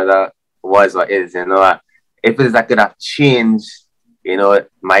grandmother was or is. If it's I could have changed,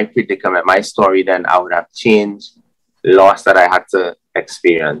 my predicament, my story, then I would have changed loss that I had to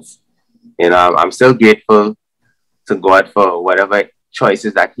experience. I'm still grateful to God for whatever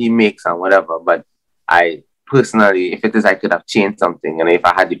choices that He makes and whatever. But I personally, if it is I could have changed something, and if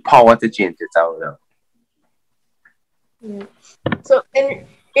I had the power to change it, I would have. Yeah. So in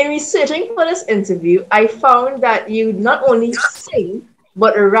researching for this interview, I found that you not only sing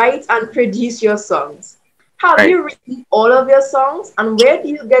but write and produce your songs. Have Right. you written all of your songs, and where do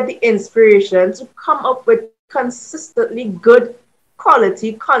you get the inspiration to come up with consistently good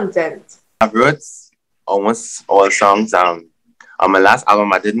quality content? I wrote almost all songs. On my last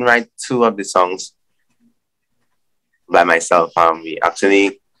album, I didn't write two of the songs by myself. I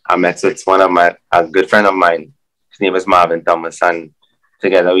met with a good friend of mine. His name is Marvin Thomas, and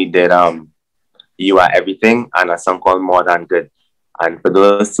together we did "You Are Everything" and a song called "More Than Good." And for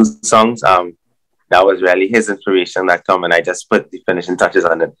those two songs, that was really his inspiration that come, and I just put the finishing touches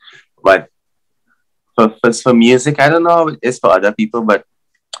on it. But for music, I don't know how it is for other people, but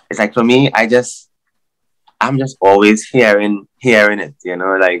it's like for me, I'm just always hearing it,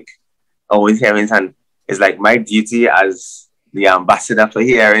 like always hearing it. And it's like my duty as the ambassador for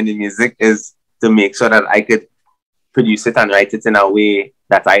hearing the music is to make sure that I could produce it and write it in a way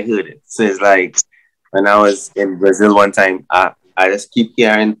that I heard it. So it's like when I was in Brazil one time, I just keep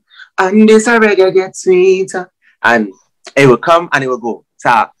hearing, and this reggae gets sweeter, and it will come and it will go.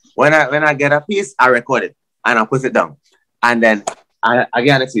 So when I get a piece, I record it and I put it down, and then I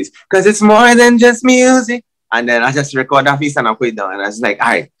get next piece because it's more than just music. And then I just record that piece and I put it down. And I was like, all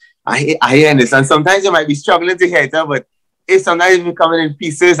right, I hear this. And sometimes you might be struggling to hear it, but if sometimes it's coming in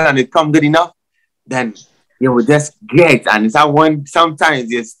pieces and it come good enough, then you will just get. And it's that one,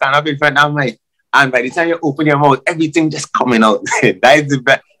 sometimes you stand up in front of my, and by the time you open your mouth, everything just coming out. That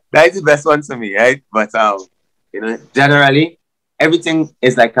is the best one to me, right? But generally, everything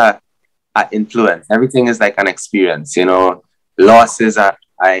is like a influence. Everything is like an experience, Losses are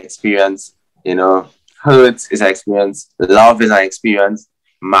experience, hurt is an experience, love is an experience,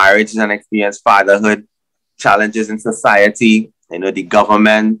 marriage is an experience, fatherhood, challenges in society, the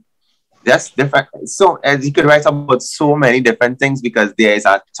government, just different. So as you could write about so many different things because there is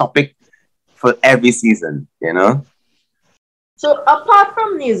a topic for every season, So apart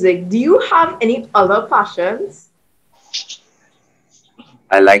from music, do you have any other passions?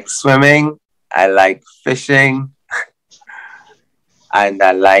 I like swimming, I like fishing, and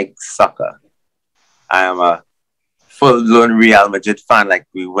I like soccer. I am a full-blown Real Madrid fan. Like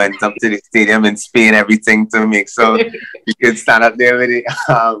we went up to the stadium in Spain, everything to make sure you could stand up there with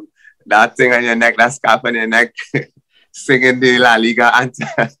that thing on your neck, that scarf on your neck, singing the La Liga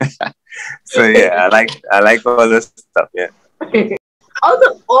anthem. So yeah, I like all this stuff. Yeah. Out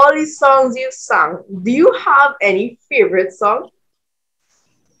of all these songs you've sung, do you have any favorite song?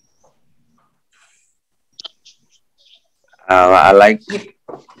 I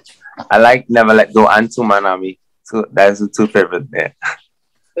like Never Let Go and To Manami. So that's the two favorite there.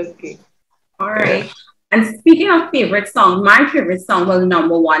 Okay. All right. And speaking of favorite song, my favorite song, well,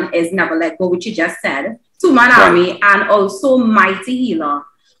 number one is Never Let Go, which you just said, To Manami, and also Mighty Healer.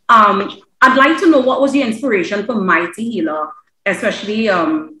 I'd like to know what was your inspiration for Mighty Healer, especially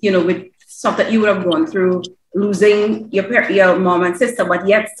with stuff that you would have gone through, losing your mom and sister, but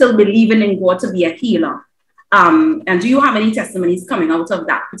yet still believing in God to be a healer. And do you have any testimonies coming out of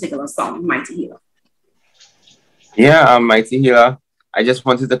that particular song, Mighty Healer? Yeah, Mighty Healer. I just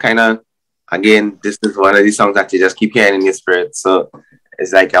wanted to kind of, again, this is one of these songs that you just keep hearing in your spirit. So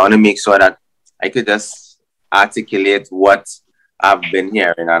it's like I want to make sure that I could just articulate what I've been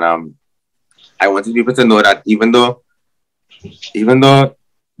hearing. And I wanted people to know that even though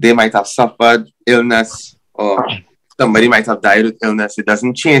they might have suffered illness or somebody might have died with illness, it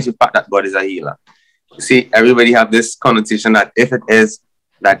doesn't change the fact that God is a healer. See, everybody have this connotation that if it is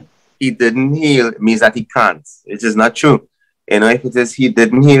that he didn't heal, it means that he can't. It is not true. If it is he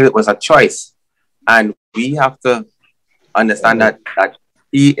didn't heal, it was a choice. And we have to understand that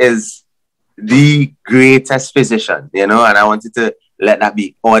he is the greatest physician, and I wanted to let that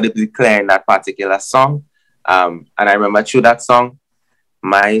be audibly clear in that particular song. And I remember through that song,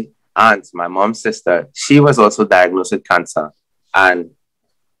 my aunt, my mom's sister, she was also diagnosed with cancer. And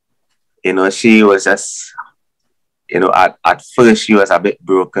she was just, at first she was a bit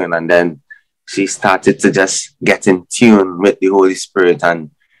broken, and then she started to just get in tune with the Holy Spirit, and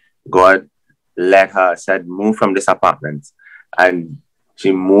God said, move from this apartment. And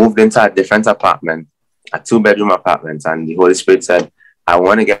she moved into a different apartment, a 2-bedroom apartment. And the Holy Spirit said, I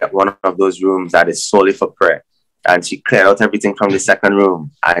want to get one of those rooms that is solely for prayer. And she cleared out everything from the second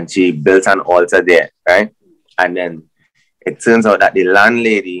room and she built an altar there, right? And then it turns out that the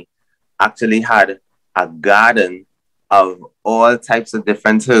landlady actually had a garden of all types of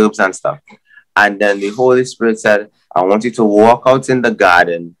different herbs and stuff. And then the Holy Spirit said, I want you to walk out in the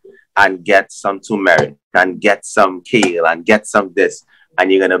garden and get some turmeric and get some kale and get some this.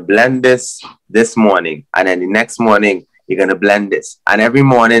 And you're going to blend this morning. And then the next morning, you're going to blend this. And every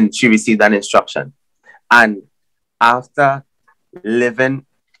morning, she received an instruction. And after living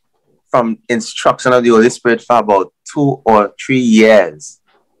from instruction of the Holy Spirit for about 2 or 3 years,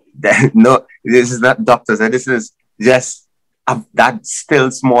 no, this is not doctors, and this is just that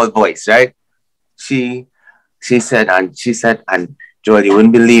still small voice, right? She said, and Joel, you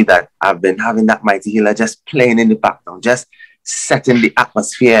wouldn't believe that I've been having that mighty healer just playing in the background, just setting the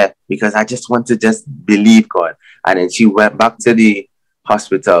atmosphere because I just want to just believe God. And then she went back to the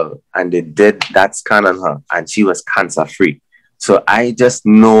hospital and they did that scan on her and she was cancer free. So I just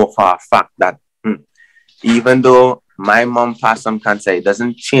know for a fact that even though my mom passed from cancer, it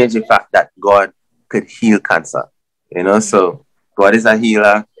doesn't change the fact that God could heal cancer. You know, so God is a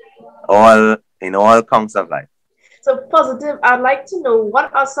healer in all counts of life. So Positive, I'd like to know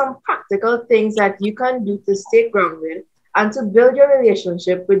what are some practical things that you can do to stay grounded and to build your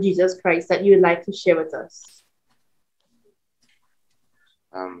relationship with Jesus Christ that you'd like to share with us.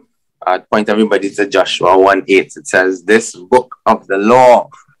 I'd point everybody to Joshua 1:8. It says, this book of the law,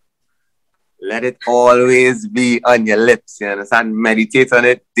 let it always be on your lips. You understand? Meditate on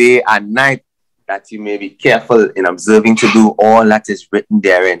it day and night, that you may be careful in observing to do all that is written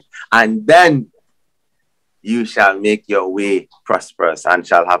therein. And then you shall make your way prosperous and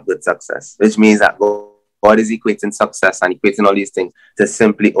shall have good success. Which means that God is equating success and equating all these things to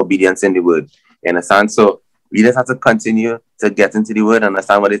simply obedience in the word. You understand? So we just have to continue to get into the word,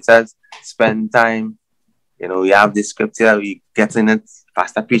 understand what it says, spend time. You know, we have the scripture, we get in it,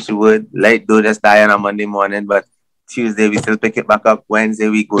 pastor preach the word, let do just die on a Monday morning, but Tuesday we still pick it back up, Wednesday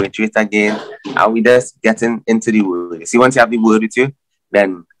we go into it again, and we just getting into the word. You see, once you have the word with you,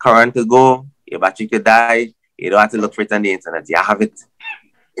 then current to go, your battery could die, you don't have to look for it on the internet, you have it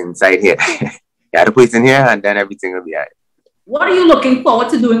inside here. You have to put it in here and then everything will be all right. What are you looking forward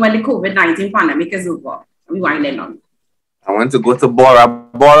to doing when the COVID-19 pandemic is over? We winding on. I want to go to Bora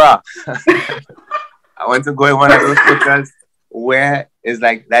Bora. I want to go in one of those hotels where it's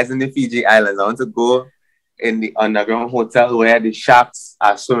like, that's in the Fiji Islands. I want to go in the underground hotel where the sharks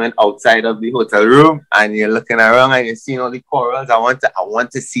are swimming outside of the hotel room and you're looking around and you're seeing all the corals. I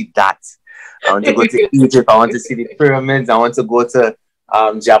want to see that. I want to go to Egypt. I want to see the pyramids. I want to go to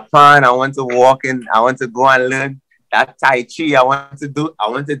Japan. I want to walk in. I want to go and learn that Tai Chi. I want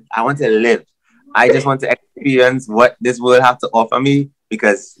to live. I just want to experience what this world have to offer me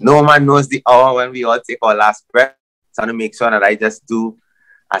because no man knows the hour when we all take our last breath. So I want to make sure that I just do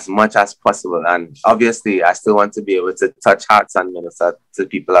as much as possible. And obviously, I still want to be able to touch hearts and minister to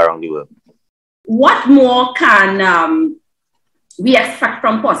people around the world. What more can we expect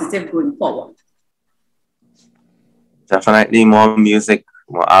from Positive going forward? Definitely more music,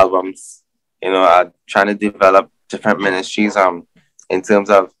 more albums. You know, I'm trying to develop different ministries in terms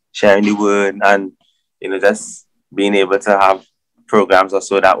of sharing the word and, you know, just being able to have programs or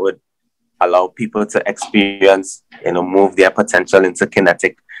so that would allow people to experience, you know, move their potential into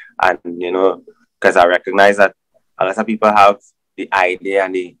kinetic. And, you know, because I recognize that a lot of people have the idea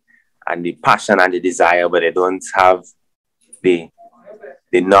and the passion and the desire, but they don't have the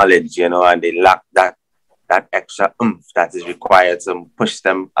knowledge, you know, and they lack that extra oomph that is required to push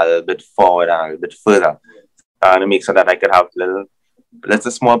them a little bit forward and a little bit further. To make sure that I could have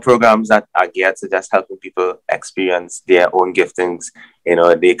little small programs that are geared to just helping people experience their own giftings. You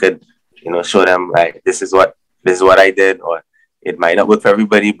know, they could, you know, show them like this is what I did, or it might not work for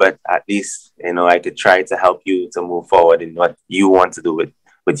everybody, but at least, you know, I could try to help you to move forward in what you want to do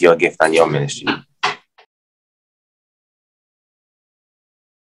with your gift and your ministry.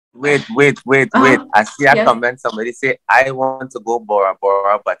 Wait. I see a comment. Somebody say, I want to go Bora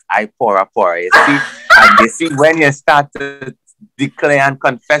Bora, but I Pora Pora. You see? And you see, when you start to declare and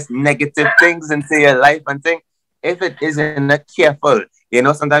confess negative things into your life and think, if it isn't not careful, you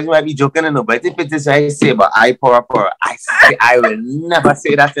know, sometimes you might be joking, you know, but if it is what I say, but I Pora Pora, I will never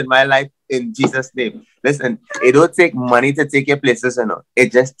say that in my life in Jesus' name. Listen, it don't take money to take your places, you know.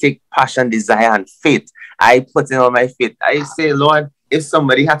 It just takes passion, desire, and faith. I put in all my faith. I say, Lord, if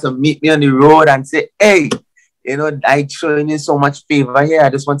somebody had to meet me on the road and say, hey, you know, I showing you so much favor here. I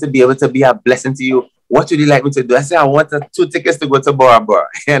just want to be able to be a blessing to you. What would you like me to do? I say, I want 2 tickets to go to Bora Bora.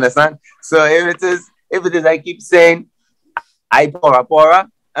 You understand? So if it is, I keep saying, I Bora Bora,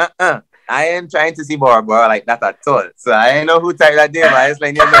 I ain't trying to see Bora Bora like that at all. So I ain't know who typed that name. I just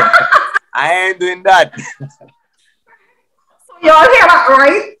like, you know, I ain't doing that. You all hear that,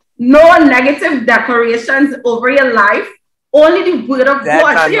 right? No negative declarations over your life. Only the word of Death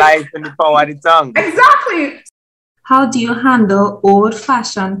God. and life in the power of the tongue. Exactly. How do you handle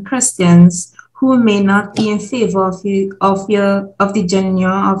old-fashioned Christians who may not be in favor of the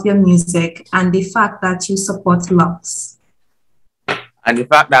genre of your music and the fact that you support Lux? And the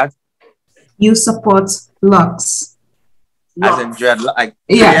fact that You support Lux. as in dreadlock, like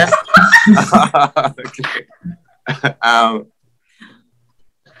Yes. Okay.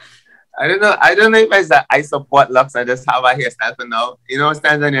 I don't know if it's that I support locks. I just have a hairstyle for now. You know,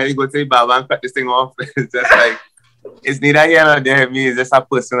 sometimes when you go to the barber and cut this thing off, it's just like, it's neither here nor there. Me, it's just a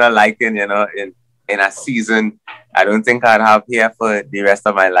personal liking, you know, in a season. I don't think I'd have hair for the rest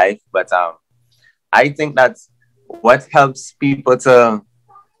of my life. But I think that's what helps people to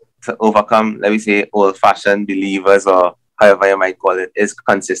overcome, let me say, old-fashioned believers or however you might call it, is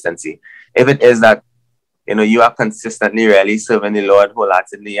consistency. If it is that, you know, you are consistently really serving the Lord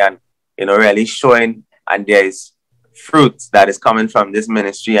wholeheartedly and, you know, really showing, and there is fruit that is coming from this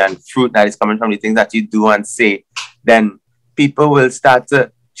ministry and fruit that is coming from the things that you do and say, then people will start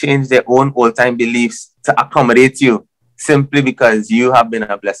to change their own old-time beliefs to accommodate you simply because you have been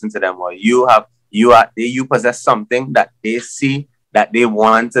a blessing to them, or you possess something that they see that they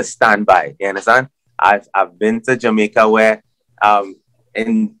want to stand by. You understand? I've been to Jamaica where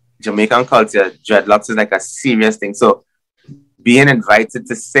in Jamaican culture, dreadlocks is like a serious thing. So being invited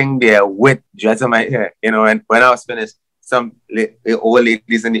to sing there with dreads on my hair, you know, and when I was finished, some old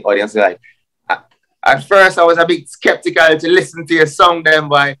ladies in the audience were like, at first I was a bit skeptical to listen to your song then,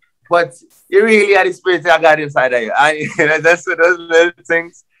 boy, but you really had the spirit I got inside of you. And you know, just those little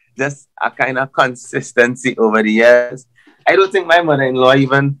things, just a kind of consistency over the years. I don't think my mother-in-law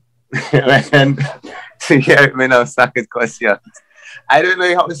even reckon to hear me now second question. I don't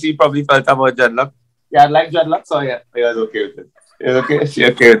know how she probably felt about dreadlocks. Yeah, I like dreadlocks, so yeah, I was okay with it. It was okay. She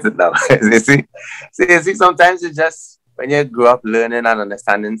okay with it now. you see, sometimes it's just when you grow up learning and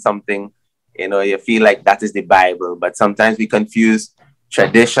understanding something, you know, you feel like that is the Bible. But sometimes we confuse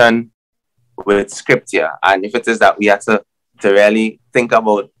tradition with scripture. And if it is that we have to really think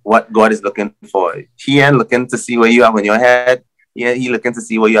about what God is looking for, He ain't looking to see what you have in your head. He looking to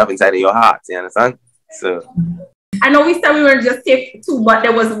see what you have inside of your heart. You understand? So I know we said we were just take two, but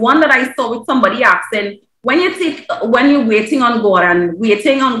there was one that I saw with somebody asking, when you're waiting on God, and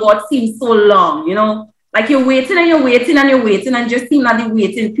waiting on God seems so long, you know, like you're waiting and you're waiting and you're waiting and just seems like the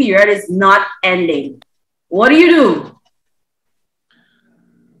waiting period is not ending. What do?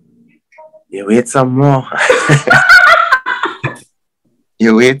 You wait some more.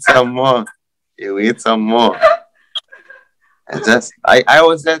 You wait some more. You wait some more. I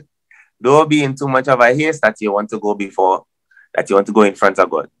always said, don't be in too much of a haste that you want to go in front of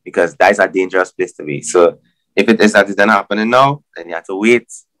God, because that is a dangerous place to be. So if it is that it's not happening now, then you have to wait.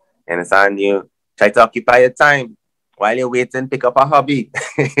 You understand? You try to occupy your time. While you're waiting, pick up a hobby.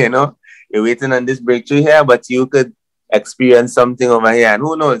 You know, you're waiting on this breakthrough here, but you could experience something over here. And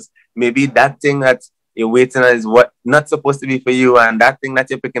who knows? Maybe that thing that you're waiting on is what not supposed to be for you. And that thing that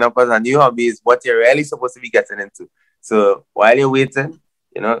you're picking up as a new hobby is what you're really supposed to be getting into. So while you're waiting,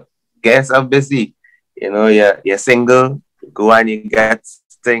 you know, get yourself busy. You know, you're single, go and you get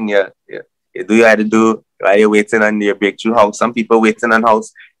thing, you do you have to do while you're waiting on your breakthrough house. Some people waiting on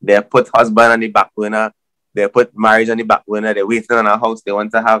house, they put husband on the back burner, they put marriage on the back burner, they're waiting on a house, they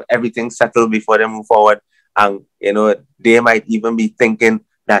want to have everything settled before they move forward. And, you know, they might even be thinking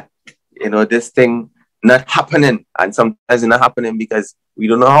that, you know, this thing not happening. And sometimes it's not happening because we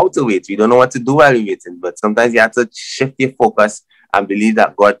don't know how to wait. We don't know what to do while we're waiting. But sometimes you have to shift your focus and believe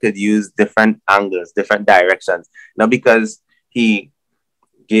that God could use different angles, different directions. Not because He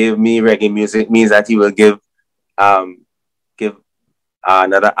gave me reggae music means that He will give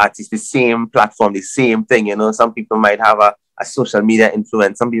another artist the same platform, the same thing. You know, some people might have a social media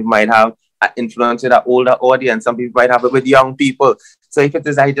influence. Some people might have an influence with an older audience. Some people might have it with young people. So if it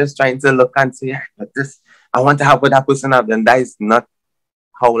is I just trying to look and say, yeah, but this, I want to help with that person up, then that is not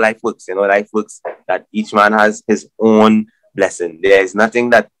how life works. You know, life works that each man has his own blessing. There is nothing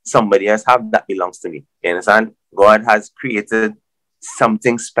that somebody else have that belongs to me. You understand? God has created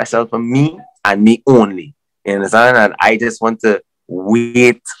something special for me and me only. You understand? And I just want to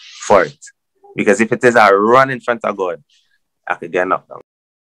wait for it. Because if it is a run in front of God, I could get knocked down.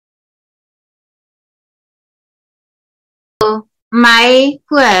 My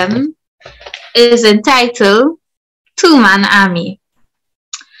poem is entitled Two-Man Army.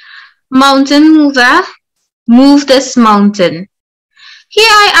 Mountain mover, move this mountain. Here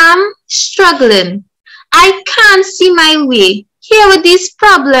I am, struggling. I can't see my way. Here with these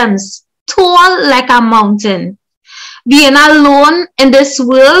problems, tall like a mountain. Being alone in this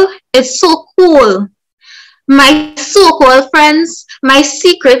world is so cool. My so-called friends, my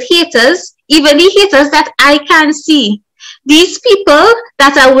secret haters, even the haters that I can't see. These people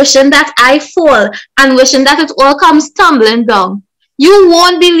that are wishing that I fall and wishing that it all comes tumbling down. You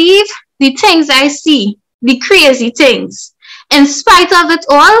won't believe the things I see, the crazy things. In spite of it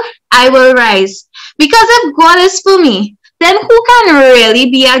all, I will rise. Because if God is for me, then who can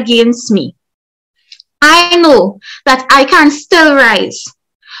really be against me? I know that I can still rise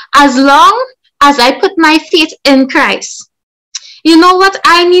as long as I put my faith in Christ. You know what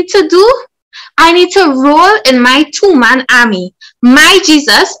I need to do? I need to roll in my two-man army, my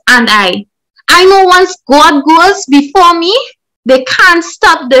Jesus and I. I know once God goes before me, they can't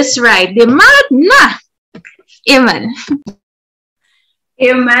stop this ride. They mad? Nah. Amen.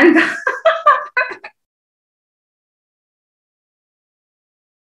 Amen.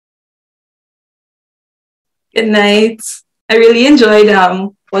 Good night. I really enjoyed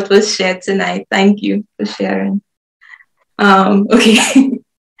what was shared tonight. Thank you for sharing. Okay.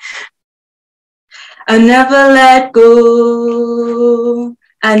 I never let go.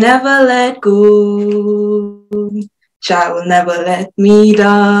 I never let go. Jah will never let me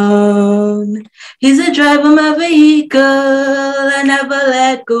down. He's the driver of my vehicle. I never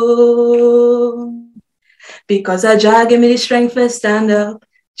let go. Because Jah give me the strength to stand up.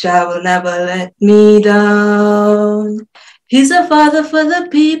 Jah will never let me down. He's a father for the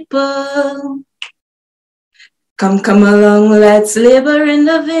people. Come along, let's labor in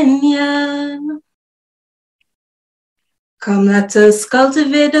the vineyard. Come, let us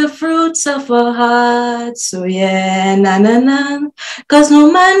cultivate the fruits of our hearts. So yeah, na. Cause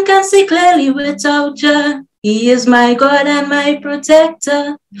no man can see clearly without Jah. He is my God and my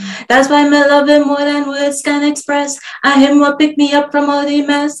protector. That's why me love him more than words can express. And him will pick me up from all the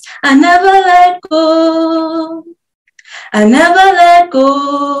mess. I never let go. I never let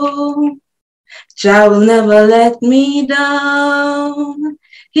go. Jah will never let me down.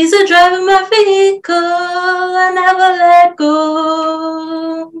 He's a driver of my vehicle. I never let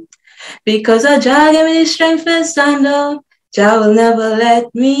go. Because Jah gave me the strength to stand up. Jah will never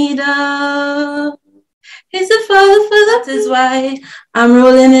let me down. He's a father for that is why I'm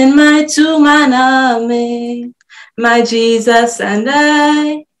rolling in my two-man army. My Jesus and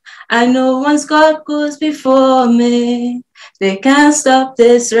I know once God goes before me, they can't stop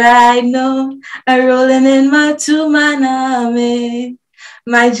this ride, no. I'm rolling in my two-man army.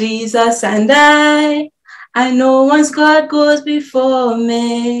 My Jesus and I know once God goes before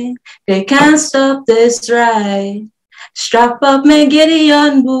me, they can't stop this ride. Strap up my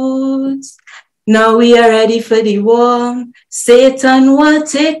Gideon boots. Now we are ready for the war. Satan won't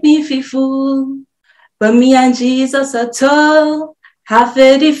take me for fool. But me and Jesus are tall. Have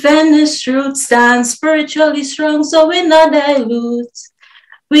to defend this truth. Stand spiritually strong so we not dilute.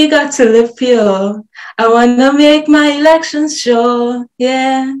 We got to live pure. I want to make my elections sure.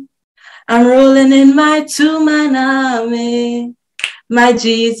 Yeah. I'm rolling in my two-man army. My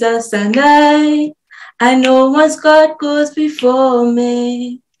Jesus and I know once God goes before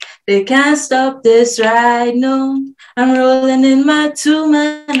me, they can't stop this ride, no. I'm rolling in my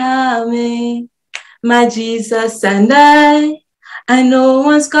two-man army. My Jesus and I know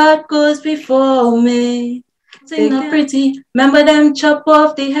once God goes before me. Sing not pretty. Remember them chop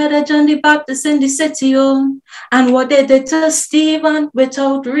off the head of John the Baptist in the city, oh. And what they did to Stephen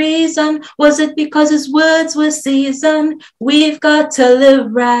without reason. Was it because his words were seasoned? We've got to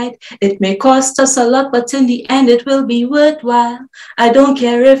live right. It may cost us a lot, but in the end it will be worthwhile. I don't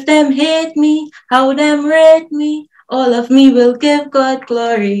care if them hate me, how them rate me. All of me will give God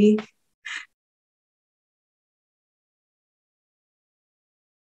glory.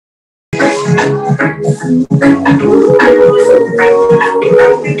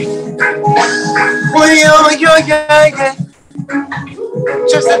 Oh, yeah.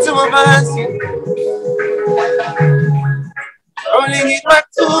 Just the two of us, rolling in my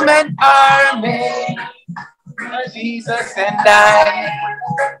two-man army. Jesus and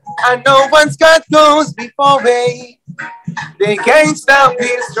I know once God goes before me, they can't stop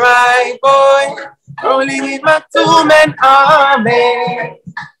this ride, boy. Rolling in my two-man army.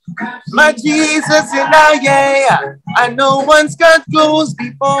 My Jesus and I know once God goes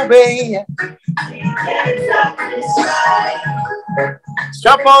before me,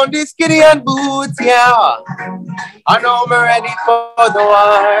 Strap on this Gideon boots, yeah. I know I'm ready for the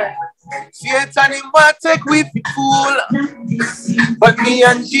war. Satan him want take with the fool, but me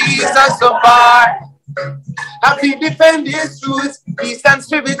and Jesus so far. I feel defend his truth, peace and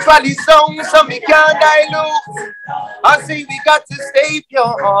spiritually sound, so me can't dilute. I say we got to stay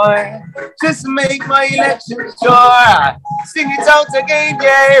pure, just make my election sure. Sing it out again,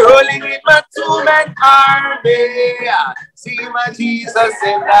 yeah, rolling with my two-man army. See my Jesus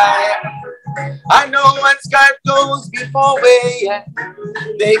and I know once God goes before we,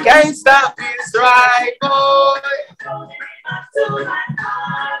 they can't stop this right, boy.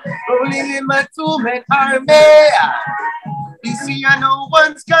 Rolling in my two-man army. You see, I know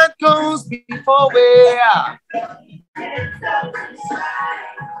once God goes before we.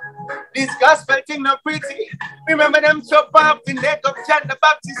 This gospel thing not pretty. Remember them chop off the neck of John the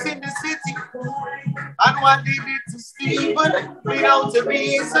Baptist in the city. And what they did to Stephen without a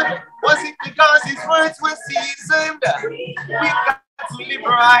reason. Was it because his words were seasoned? We got to live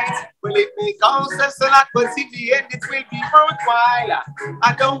right. Will it may cost us a lot, but in the end it will be worthwhile.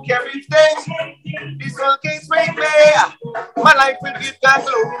 I don't care if they this whole case right there. My life will give God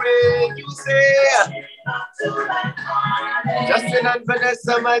glory. You say just an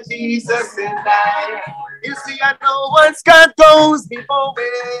Vanessa, my Jesus and I. You see, I know once God goes before we.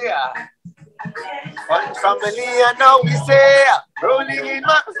 One family, I know we say, rolling in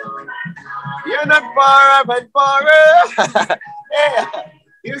my. You're not far and far. Yeah.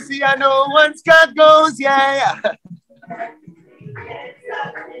 You see, I know once God goes, yeah.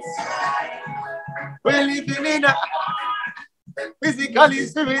 We're living in a physically,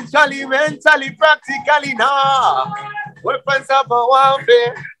 spiritually, mentally, practically, no. Weapons of a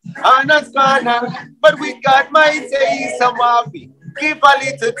warfare are not carnal, but we got mighty, some happy. Give a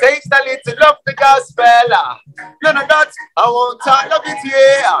little taste, a little of the gospel. None of that, I won't talk of it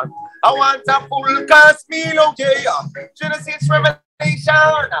here. I want a full cast meal, okay? Genesis, Revelation.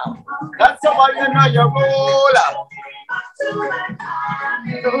 That's how you know your role.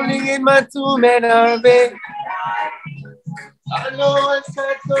 Rolling in my two-man army. I know it's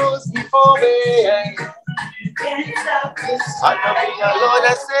not close before me. I know me alone,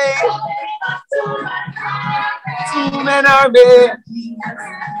 I say. Two-man army.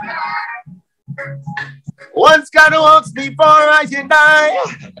 Once God walks before I can die.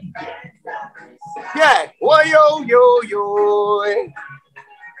 Yeah, oh yo.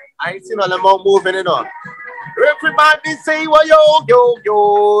 I ain't seen all the more moving it on. Everybody say oh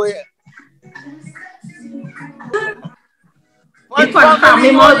yo. One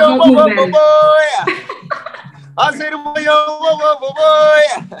family, boy. I said boy.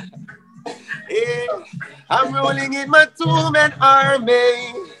 Yeah, I'm rolling in my two-man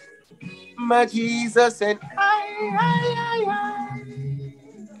army. My Jesus and I.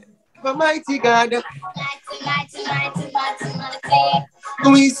 A mighty God.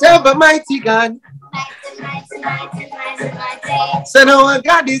 We serve a mighty God. So now our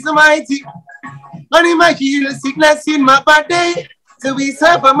God is mighty. And he might heal sickness in my body. So we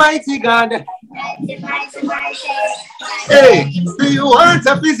serve a mighty God. Hey, do you want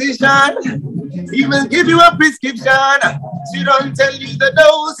a physician? He will give you a prescription. She don't tell you the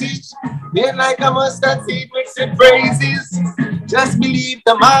dosage. Then like a mustard seed mixing praises. Just believe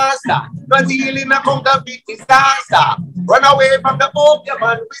the master. Not healing a counterfeit disaster. Run away from the opium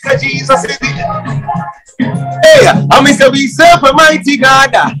man. We say Jesus is it. Hey, and we say we serve a mighty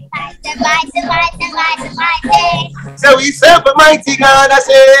God. Mighty. So we serve a mighty God. I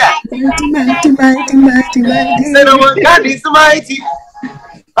say mighty. Say the one God is mighty.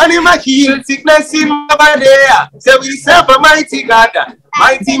 And he might heal sickness in my body. So we serve a mighty God.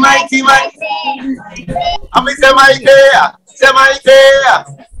 Mighty. And we say mighty. Say mighty.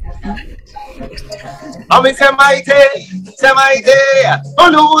 And we say mighty.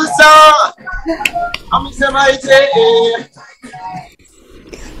 Olusa. And we say mighty.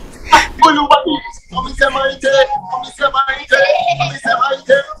 Oluwa. And we say mighty.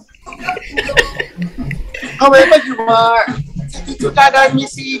 However you are, to God and me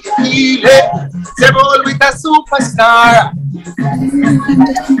see the healing. Say roll with a superstar.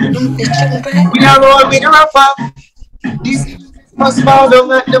 We are all with a rapper. This must bow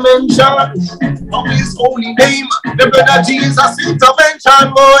down at the mention of his holy name. The blood of Jesus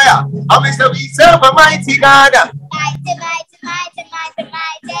intervention, boy. And we say we serve a mighty God. Mighty.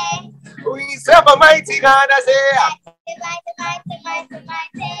 We serve a mighty God, I say.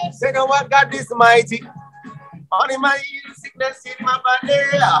 Mighty. Say no one God is mighty. Only my heal sickness in my body.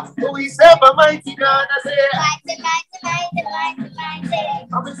 We serve a mighty God, I say. Mighty.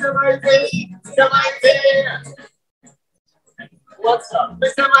 And we say mighty. Mr. Mighty. What's up?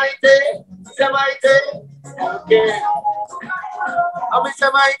 Mr. Mighty. Mr. Mighty. Okay. Oh,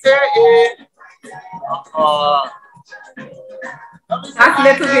 Mr. Mighty. That's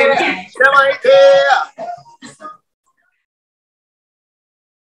little baby. Mr. Mighty.